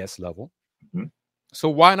FCS level. Mm-hmm. So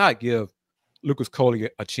why not give Lucas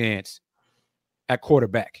Collier a chance at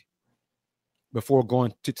quarterback before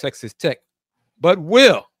going to Texas Tech? But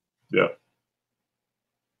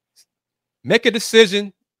make a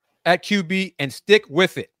decision at QB and stick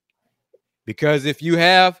with it. Because if you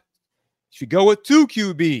go with 2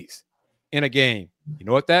 QBs in a game, you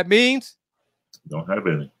know what that means? You don't have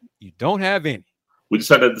any. You don't have any. We just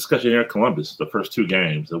had that discussion here in Columbus, the first 2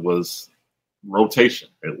 games. It was rotation.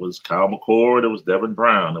 It was Kyle McCord. It was Devin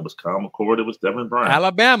Brown. It was Kyle McCord. It was Devin Brown.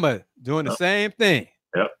 Alabama doing the same thing.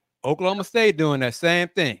 Yep. Oklahoma State doing that same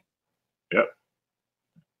thing. Yep.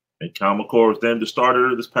 And Kyle McCord was then the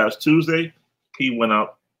starter this past Tuesday. He went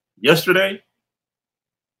out yesterday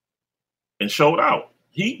and showed out.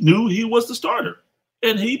 He knew he was the starter,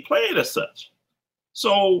 and he played as such.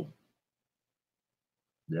 So,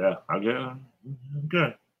 yeah, I guess.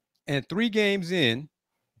 Okay. And 3 games in,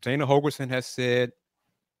 Dana Holgorsen has said,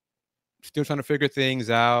 still trying to figure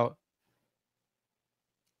things out.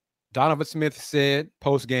 Donovan Smith said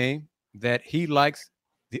post-game that he likes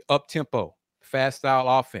the up-tempo, fast-style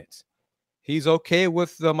offense. He's okay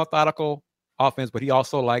with the methodical offense, but he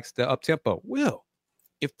also likes the up-tempo. Will,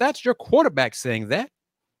 if that's your quarterback saying that,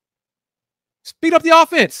 speed up the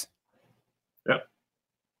offense. Yep.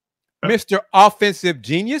 Mr. Offensive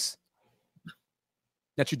Genius,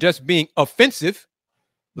 that you're just being offensive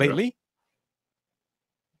lately.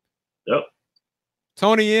 Yep.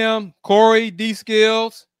 Tony M, Corey, D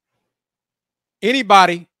Skills,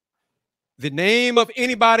 anybody, the name of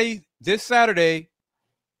anybody this Saturday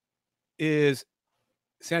is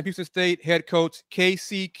Sam Houston State head coach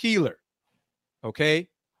K.C. Keeler. Okay?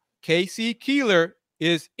 K.C. Keeler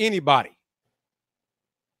is anybody.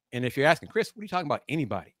 And if you're asking, Kris, what are you talking about?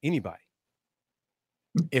 Anybody.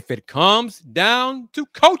 If it comes down to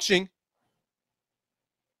coaching,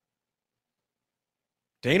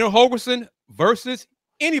 Dana Holgorsen versus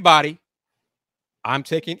anybody, I'm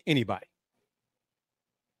taking anybody.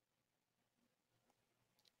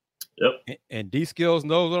 Yep. And D Skills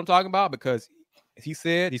knows what I'm talking about because he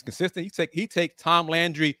said he's consistent. He take Tom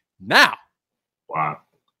Landry now. Wow.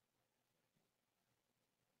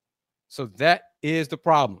 So that is the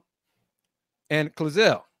problem. And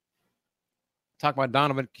Clazel, talk about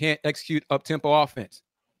Donovan can't execute up-tempo offense.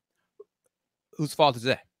 Whose fault is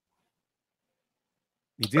that?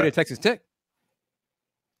 He did it at Texas Tech.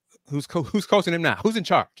 Who's coaching him now? Who's in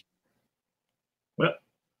charge? Well,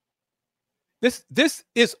 this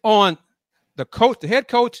is on the coach, the head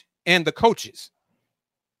coach, and the coaches.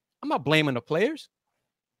 I'm not blaming the players.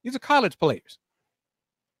 These are college players.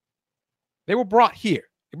 They were brought here.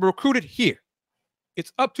 They were recruited here.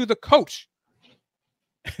 It's up to the coach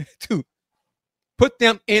to put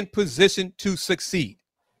them in position to succeed.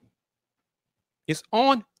 It's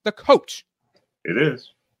on the coach. It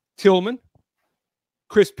is. Tillman,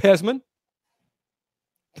 Chris Pesman,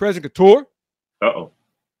 President Couture. Uh-oh.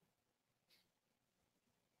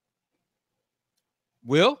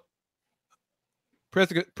 Will,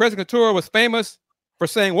 President Couture was famous for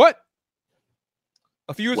saying what?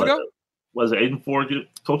 A few years ago? Was it 8-4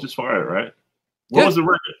 coaches fired, right? What was the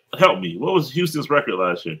record? Help me. What was Houston's record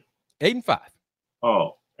last year? 8-5.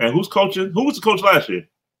 Oh, and who's coaching? Who was the coach last year?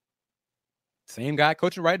 Same guy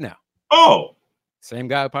coaching right now. Oh. Same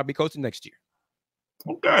guy will probably be coaching next year.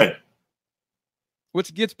 Okay.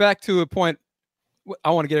 Which gets back to a point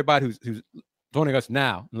I want to get everybody who's joining us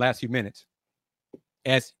now in the last few minutes.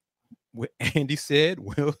 As Andy said,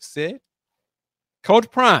 Will said, Coach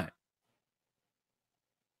Prime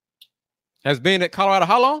has been at Colorado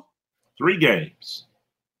how long? 3 games.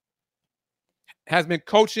 Has been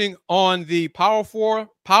coaching on the Power 4,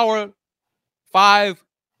 Power 5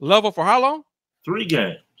 level for how long? 3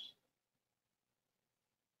 games.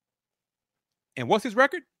 And what's his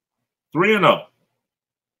record? 3-0.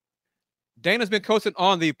 Dana's been coaching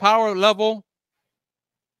on the power level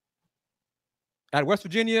at West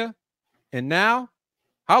Virginia, and now,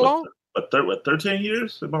 how long? What, 13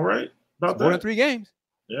 years? Am I right about that? More than 3 games.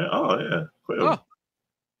 Yeah. Oh, yeah. Clearly. Oh.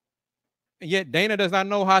 And yet Dana does not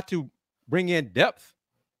know how to bring in depth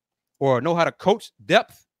or know how to coach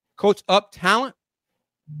depth, coach up talent.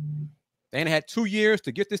 Dana had 2 years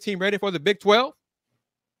to get this team ready for the Big 12.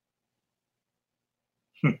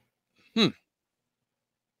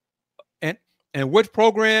 And which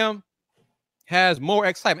program has more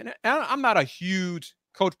excitement? I'm not a huge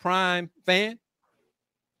Coach Prime fan.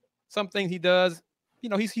 Some things he does,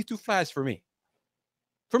 he's too fast for me.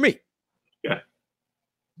 For me. Yeah.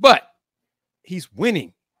 But he's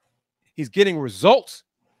winning. He's getting results.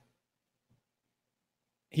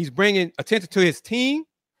 He's bringing attention to his team,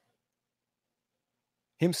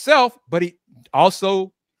 himself, but he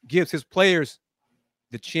also gives his players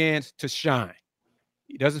the chance to shine.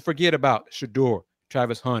 He doesn't forget about Shador,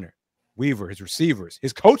 Travis Hunter, Weaver, his receivers,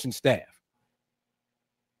 his coaching staff.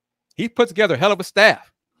 He put together a hell of a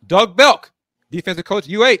staff. Doug Belk, defensive coach,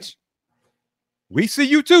 UH. We see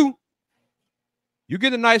you too. You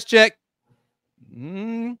get a nice check.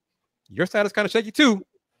 Your status kind of shaky too.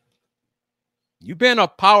 You've been a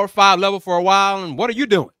Power 5 level for a while, and what are you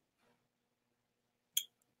doing?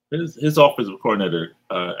 His offensive coordinator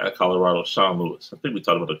at Colorado, Sean Lewis, I think we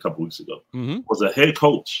talked about it a couple weeks ago, was a head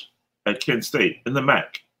coach at Kent State in the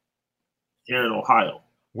MAC here in Ohio.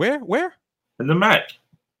 Where? In the MAC.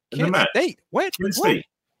 Kent State. What?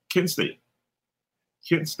 Kent State.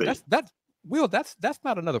 That's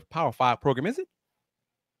not another Power 5 program, is it?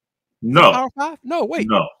 No. Power 5? No, wait.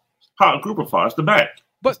 No. Group of 5. It's the MAC.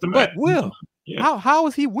 But Will, how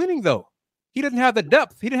is he winning though? He didn't have the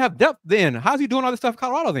depth. He didn't have depth then. How's he doing all this stuff in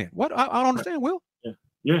Colorado then? What? I don't understand, Will.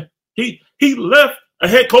 Yeah. He left a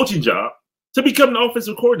head coaching job to become an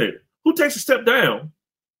offensive coordinator who takes a step down,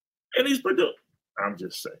 and he's producing. I'm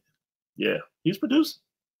just saying. Yeah, he's producing.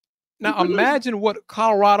 Now imagine what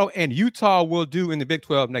Colorado and Utah will do in the Big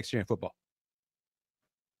 12 next year in football.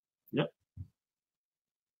 Yep.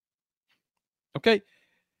 Okay.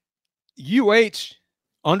 UH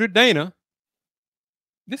under Dana,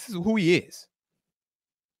 this is who he is.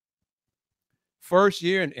 First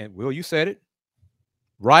year, and Will, you said it,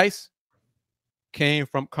 Rice came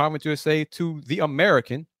from Conference USA to the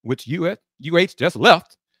American, which UH just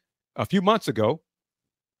left a few months ago.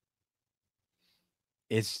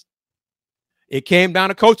 It came down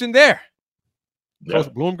to coaching there. Yeah.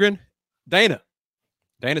 Coach Bloomgren, Dana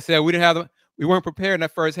said we weren't prepared in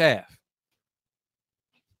that first half.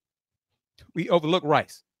 We overlooked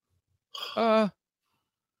Rice. So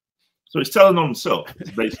he's telling on himself.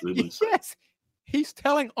 Is basically what he's saying. Yes, he's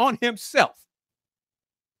telling on himself.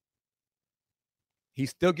 He's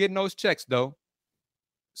still getting those checks though.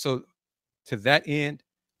 So to that end,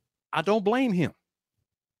 I don't blame him.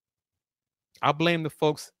 I blame the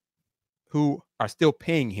folks who are still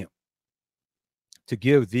paying him to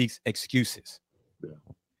give these excuses. Yeah.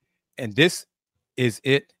 And this is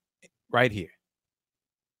it right here.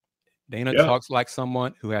 Dana talks like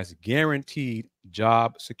someone who has guaranteed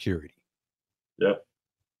job security. Yeah.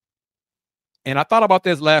 And I thought about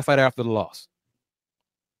this last night after the loss.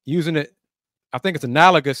 Using it, I think it's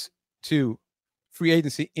analogous to free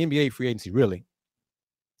agency, NBA free agency, really.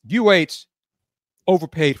 UH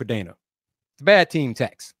overpaid for Dana. It's bad team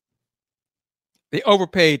tax. They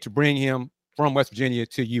overpaid to bring him from West Virginia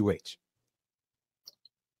to UH.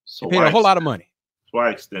 So they paid a whole lot of money. Why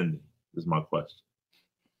extending is my question.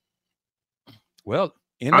 Well,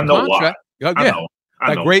 in the contract, I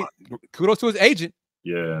know great why. Kudos to his agent.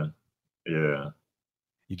 Yeah.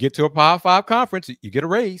 You get to a Power 5 conference, you get a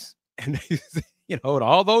raise, and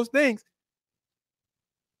all those things.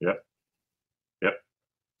 Yep.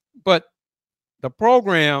 But the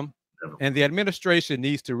program and the administration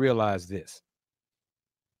needs to realize this.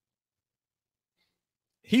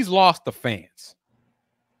 He's lost the fans.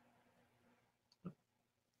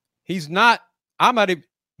 I'm not even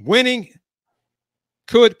winning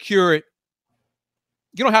could cure it.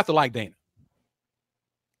 You don't have to like Dana.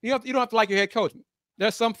 You don't have to like your head coach.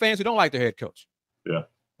 There's some fans who don't like their head coach. Yeah.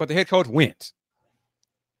 But the head coach wins.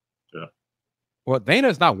 Yeah. Well, Dana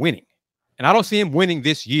is not winning. And I don't see him winning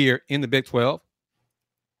this year in the Big 12.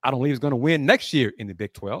 I don't believe he's going to win next year in the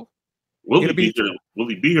Big 12. Will he be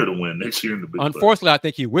here to win next year in the Big 12? Unfortunately, I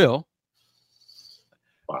think he will.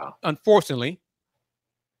 Wow. Unfortunately,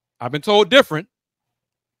 I've been told different,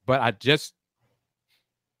 but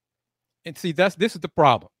and see, this is the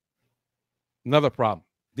problem. Another problem.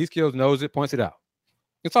 These kids knows it, points it out.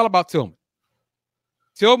 It's all about Tillman.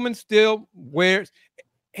 Tillman still wears,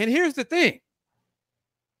 and here's the thing.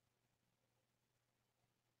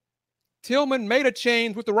 Tillman made a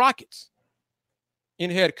change with the Rockets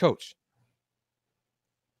in head coach.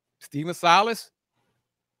 Steven Silas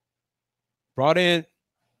brought in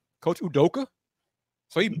Coach Udoka.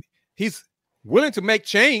 So he's willing to make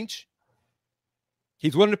change.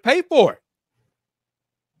 He's willing to pay for it.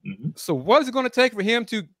 Mm-hmm. So what is it going to take for him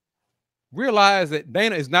to realize that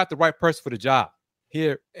Dana is not the right person for the job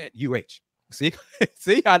here at UH? See,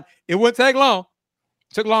 it wouldn't take long.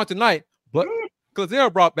 It took long tonight, but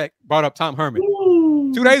Glazell brought up Tom Herman.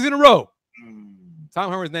 Ooh. 2 days in a row. Tom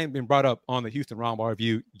Herman's name been brought up on the Houston Roundball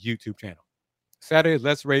Review YouTube channel. Saturday is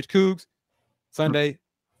Let's Rage Cougs. Sunday,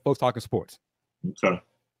 folks talking sports.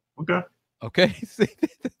 Okay.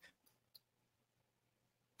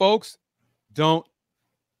 Folks don't.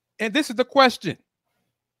 And this is the question.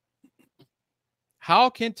 How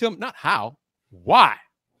can Tillman, not how, why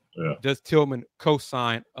does Tillman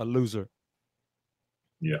co-sign a loser?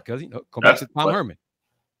 Yeah. Because, go back to Tom Herman.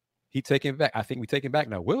 He taking it back. I think we take it back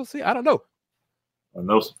now. We'll see. I don't know. I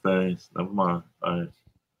know some things. Never mind.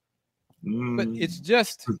 But it's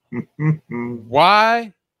just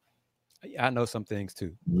why. I know some things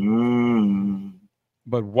too.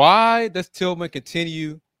 But why does Tillman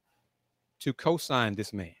continue to co-sign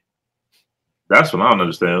this man? That's what I don't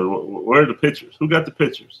understand. Where are the pictures? Who got the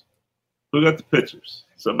pictures?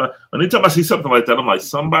 Somebody. Anytime I see something like that, I'm like,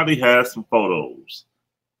 somebody has some photos.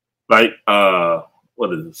 Like,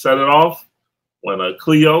 what is it? Set It Off when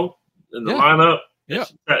Cleo in the lineup. Yeah.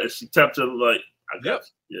 She tapped her like, I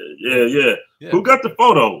guess. Yeah. Who got the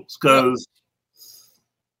photos? Because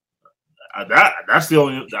that's the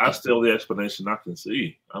only explanation I can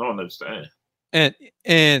see. I don't understand.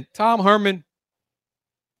 And Tom Herman,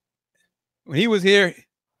 when he was here,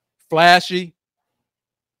 flashy.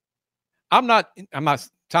 I'm not.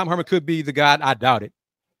 Tom Herman could be the guy. I doubt it.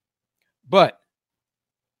 But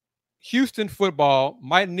Houston football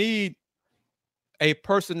might need a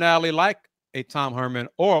personality like a Tom Herman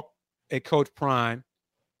or a Coach Prime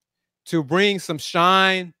to bring some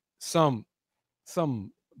shine, some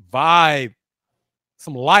vibe,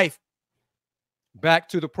 some life back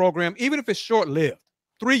to the program, even if it's short-lived,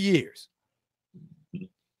 3 years.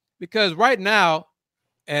 Because right now,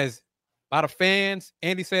 as a lot of fans,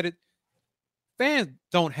 Andy said it, fans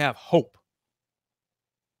don't have hope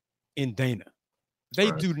in Dana.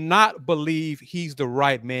 They do not believe he's the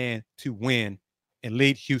right man to win and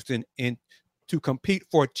lead Houston in to compete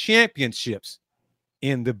for championships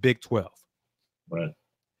in the Big 12. Right.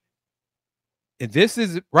 And this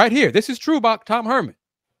is right here. This is true about Tom Herman.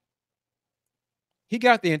 He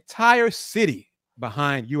got the entire city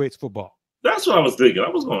behind UH football. That's what I was thinking. I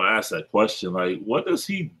was going to ask that question. Like, what does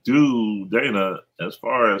he do, Dana, as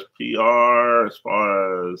far as PR, as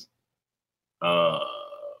far as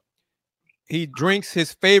he drinks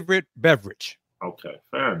his favorite beverage. Okay,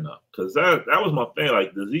 fair enough. Because that was my thing.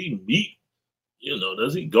 Like, does he meet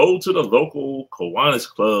does he go to the local Kiwanis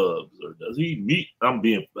clubs or does he meet? I'm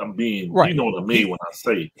being right. You know what I mean when I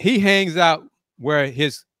say he hangs out where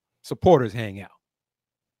his supporters hang out.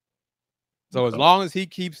 So as long as he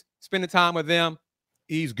keeps spending time with them,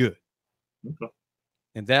 he's good. Okay.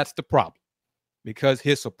 And that's the problem, because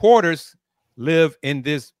his supporters live in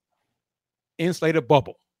this insulated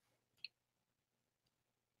bubble.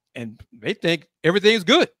 And they think everything's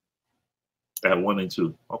good. At 1 and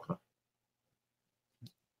 2. Okay.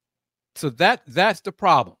 So that's the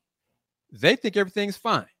problem. They think everything's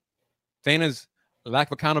fine. Dana's lack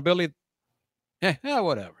of accountability,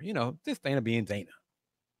 whatever. This Dana being Dana.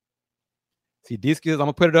 See, these kids, I'm going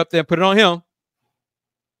to put it up there and put it on him.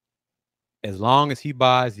 As long as he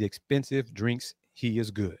buys the expensive drinks, he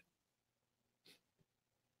is good.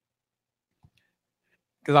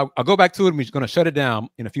 Because I'll go back to it and we're going to shut it down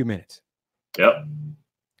in a few minutes. Yep.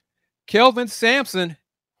 Kelvin Sampson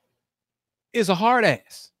is a hard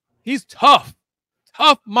ass. He's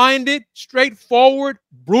tough-minded, straightforward,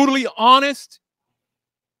 brutally honest.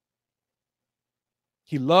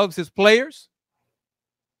 He loves his players.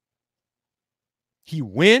 He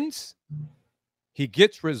wins. He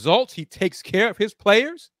gets results. He takes care of his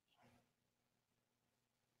players.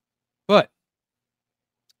 But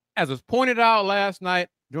as was pointed out last night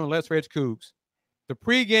during Let's Rage Cougs, the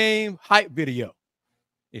pregame hype video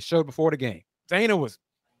it showed before the game, Dana was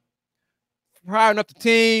firing up the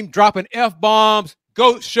team, dropping F-bombs,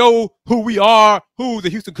 go show who we are, who the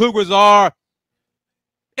Houston Cougars are.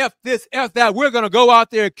 F this, F that. We're going to go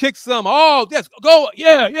out there and kick some. Oh, let's go.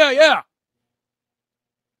 Yeah.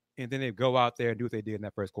 And then they go out there and do what they did in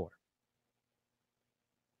that first quarter.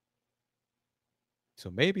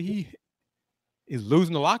 So maybe he is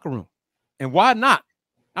losing the locker room. And why not?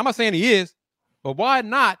 I'm not saying he is, but why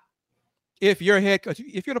not if you're head coach,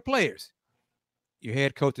 if you're the players, your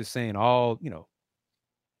head coach is saying,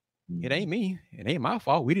 it ain't me. It ain't my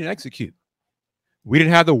fault. We didn't execute. We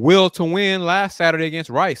didn't have the will to win last Saturday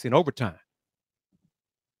against Rice in overtime.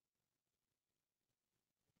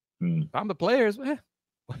 If I'm the players, well,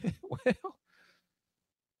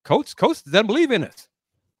 coach doesn't believe in us.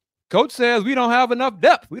 Coach says we don't have enough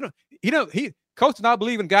depth. Coach does not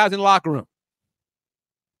believe in guys in the locker room.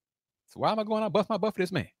 So why am I going out bust my butt for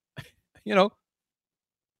this man?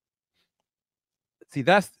 See,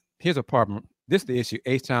 here's a problem. This is the issue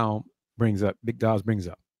H-Town brings up, Big Dogs brings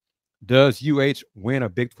up. Does UH win a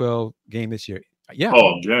Big 12 game this year? Yeah.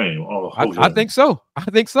 Game. I think so.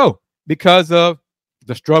 Because of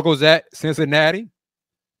the struggles at Cincinnati,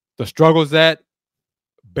 the struggles at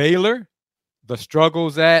Baylor, the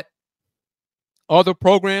struggles at other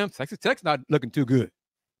programs. Texas Tech's not looking too good.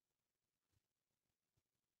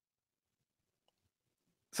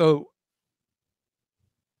 So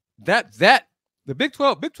the Big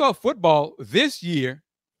 12 football this year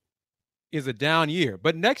is a down year.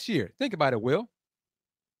 But next year, think about it, Will.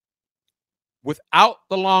 Without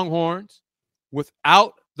the Longhorns,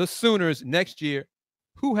 without the Sooners next year,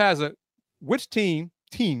 which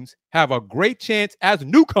teams have a great chance as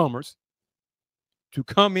newcomers to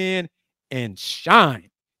come in and shine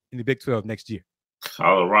in the Big 12 next year?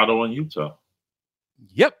 Colorado and Utah.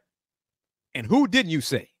 Yep. And who didn't you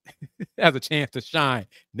say has a chance to shine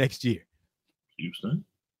next year? Houston.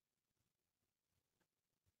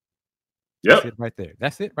 Yep. That's it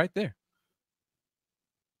right there.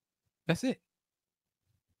 That's it.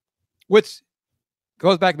 Which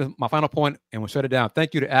goes back to my final point, and we'll shut it down.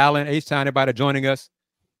 Thank you to Alan, H-Town, everybody joining us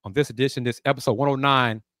on this episode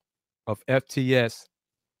 109 of FTS.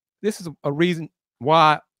 This is a reason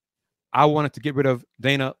why I wanted to get rid of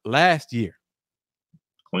Dana last year.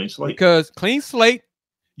 Clean slate. Because clean slate,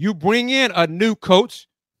 you bring in a new coach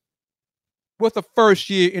with the first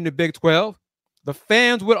year in the Big 12, the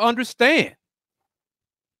fans would understand.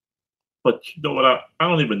 But you know what? I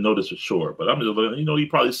don't even know this for sure, but I'm just looking, he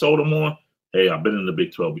probably sold them on, hey, I've been in the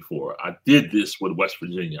Big 12 before. I did this with West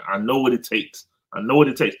Virginia. I know what it takes.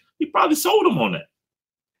 He probably sold them on that.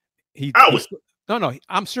 No,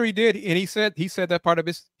 I'm sure he did. And he said that part of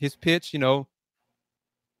his pitch, and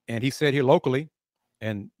he said here locally,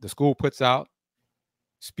 and the school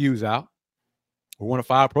spews out. We're one of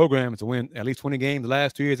 5 programs to win at least 20 games the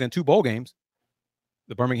last 2 years and 2 bowl games.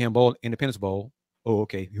 The Birmingham Bowl, Independence Bowl. Oh,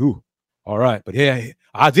 okay. Ooh. All right. But yeah,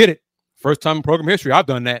 I did it. First time in program history, I've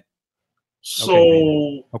done that.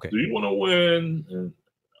 So, okay. Do you want to win? And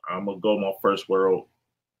I'm going to go my first world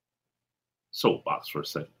soapbox for a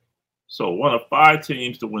second. So, one of 5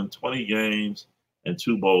 teams to win 20 games and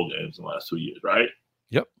 2 bowl games in the last 2 years, right?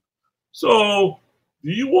 Yep. So,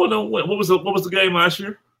 do you want to win? What was the game last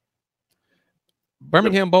year?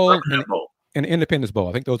 Birmingham Bowl and Independence Bowl.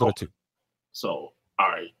 I think those are the 2. So, all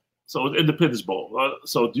right. So it's Independence Bowl.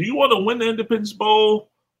 So do you want to win the Independence Bowl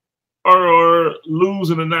or lose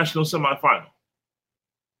in the national semifinal?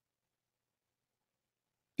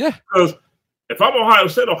 Yeah. Because if I'm Ohio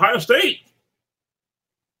State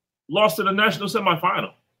lost in the national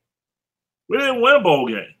semifinal. We didn't win a bowl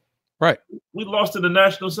game. Right. We lost in the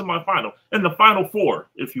national semifinal, in the Final Four,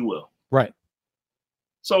 if you will. Right.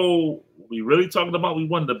 So we really talking about we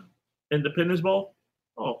won the Independence Bowl?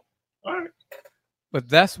 Oh, all right. But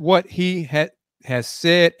that's what he has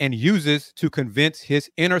said and uses to convince his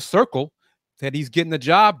inner circle that he's getting the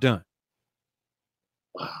job done.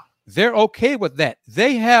 Wow. They're okay with that.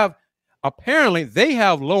 They have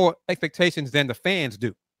lower expectations than the fans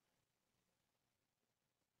do.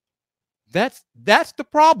 That's the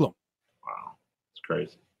problem. Wow. It's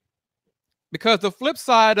crazy. Because the flip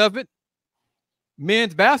side of it,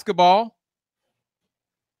 men's basketball,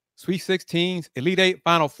 Sweet 16s, Elite 8,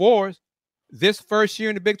 Final Fours, this first year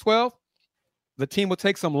in the Big 12, the team will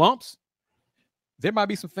take some lumps. There might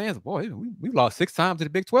be some fans, boy, we lost 6 times in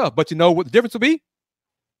the Big 12. But you know what the difference will be?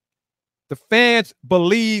 The fans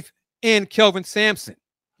believe in Kelvin Sampson.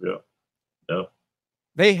 Yeah.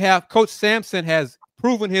 Coach Sampson has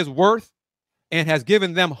proven his worth and has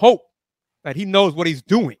given them hope that he knows what he's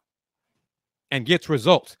doing and gets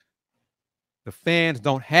results. The fans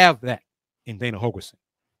don't have that in Dana Holgorsen.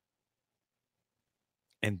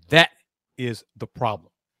 And that is the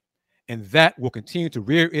problem. And that will continue to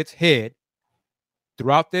rear its head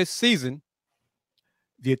throughout this season.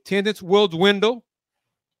 The attendance will dwindle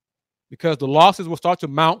because the losses will start to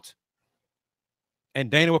mount. And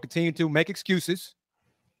Dana will continue to make excuses.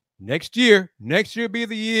 Next year will be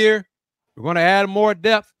the year. We're going to add more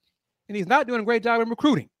depth. And he's not doing a great job in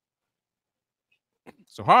recruiting.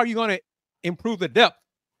 So how are you going to improve the depth?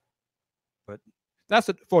 But that's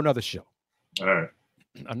for another show. All right.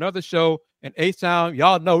 Another show. And H-Town,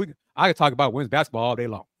 y'all know I can talk about women's basketball all day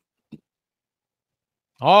long.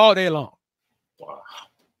 All day long. Wow.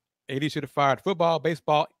 AD should have fired football,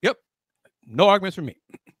 baseball. Yep. No arguments for me.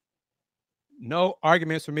 No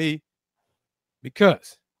arguments for me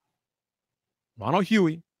because Ronald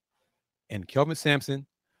Huey and Kelvin Sampson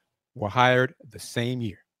were hired the same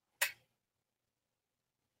year.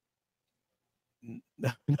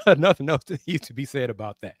 Nothing else needs to be said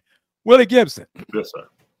about that. Willie Gibson. Yes, sir.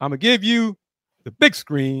 I'm going to give you the big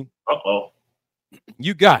screen. Uh-oh.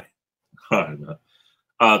 You got it. All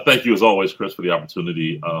right. Thank you, as always, Chris, for the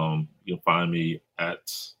opportunity. You'll find me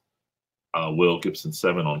at Will Gibson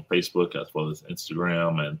 7 on Facebook, as well as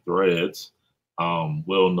Instagram and Threads.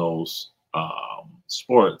 Will knows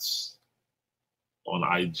sports on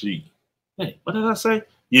IG. Hey, what did I say?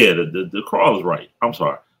 Yeah, the crawl is right. I'm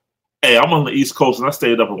sorry. Hey, I'm on the East Coast, and I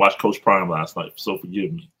stayed up and watched Coach Prime last night, so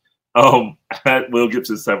forgive me. At Will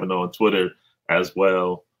Gibson 7 on Twitter, as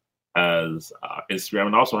well as Instagram,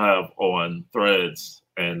 and also have on Threads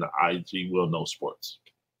and IG Will Know Sports.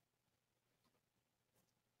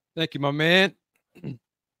 Thank you, my man.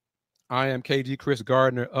 I am KG Kris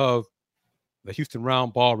Gardner of the Houston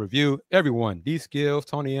Round Ball Review. Everyone, D Skills,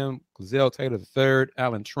 Tony M, Gazelle Taylor III,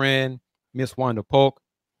 Alan Tran, Miss Wanda Polk.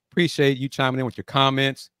 Appreciate you chiming in with your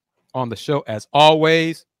comments on the show as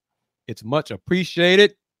always. It's much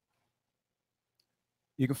appreciated.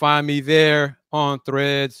 You can find me there on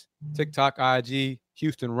Threads, TikTok, IG,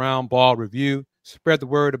 Houston Round Ball Review. Spread the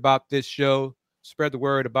word about this show. Spread the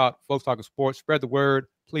word about Folks Talking Sports. Spread the word,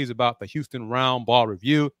 please, about the Houston Round Ball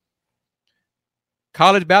Review.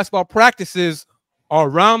 College basketball practices are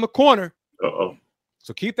around the corner. Uh-oh.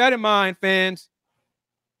 So keep that in mind, fans.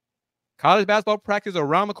 College basketball practices are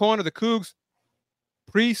around the corner. The Cougs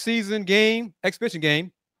preseason game, exhibition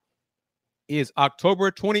game, is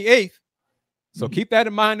October 28th. So keep that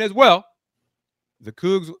in mind as well. The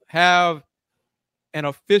Cougs have an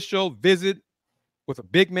official visit with a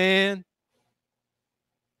big man.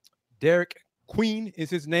 Derek Queen is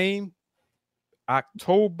his name.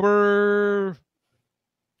 October,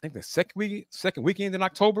 I think the second weekend in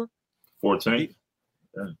October. 14th.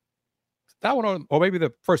 Yeah. That one, or maybe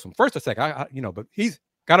the first one. First or second, but he's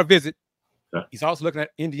got a visit. Yeah. He's also looking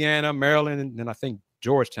at Indiana, Maryland, and then I think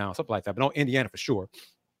Georgetown, something like that, but no Indiana for sure.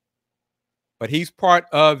 But he's part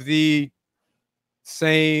of the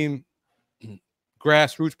same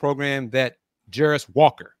grassroots program that Jarris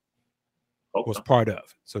Walker was part of.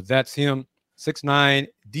 So that's him, 6'9",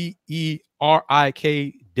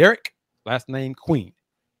 D-E-R-I-K, Derek, last name Queen,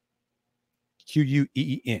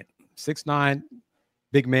 Q-U-E-E-N, 6'9",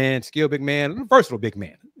 big man, skilled big man, versatile big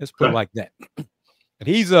man. Let's put it like that. And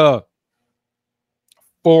he's a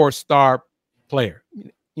 4-star player,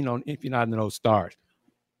 if you're not in those stars.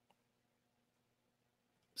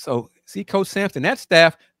 So see, Coach Sampson, that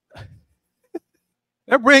staff,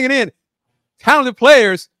 they're bringing in talented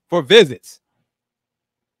players for visits.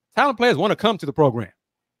 Talented players want to come to the program.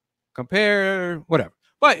 Compare whatever.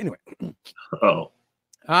 But anyway,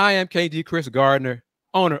 I am KG Kris Gardner,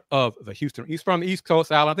 owner of the Houston. He's from the East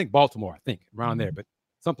Coast, Allen. I think Baltimore, around there, but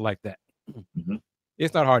something like that.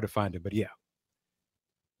 It's not hard to find it, but yeah.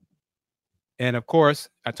 And of course,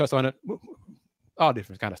 I touched on it, all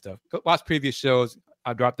different kind of stuff. Watch previous shows.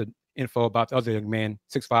 I dropped the info about the other young man,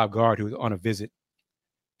 6'5" guard who was on a visit.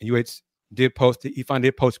 And UH did post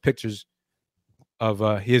pictures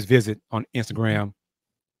of his visit on Instagram.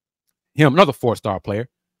 Him, another 4-star player.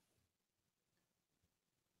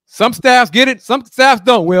 Some staffs get it, some staffs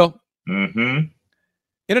don't, Will. In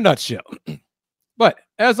a nutshell. But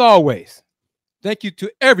as always, thank you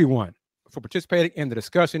to everyone for participating in the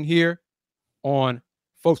discussion here on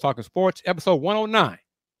Folks Talking Sports, episode 109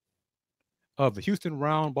 of the Houston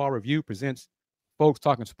Round Ball Review presents Folks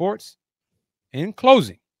Talking Sports. In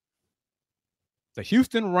closing, the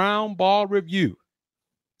Houston Round Ball Review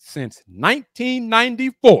since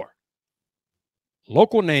 1994.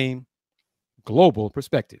 Local name, global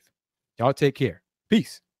perspective. Y'all take care.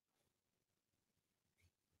 Peace.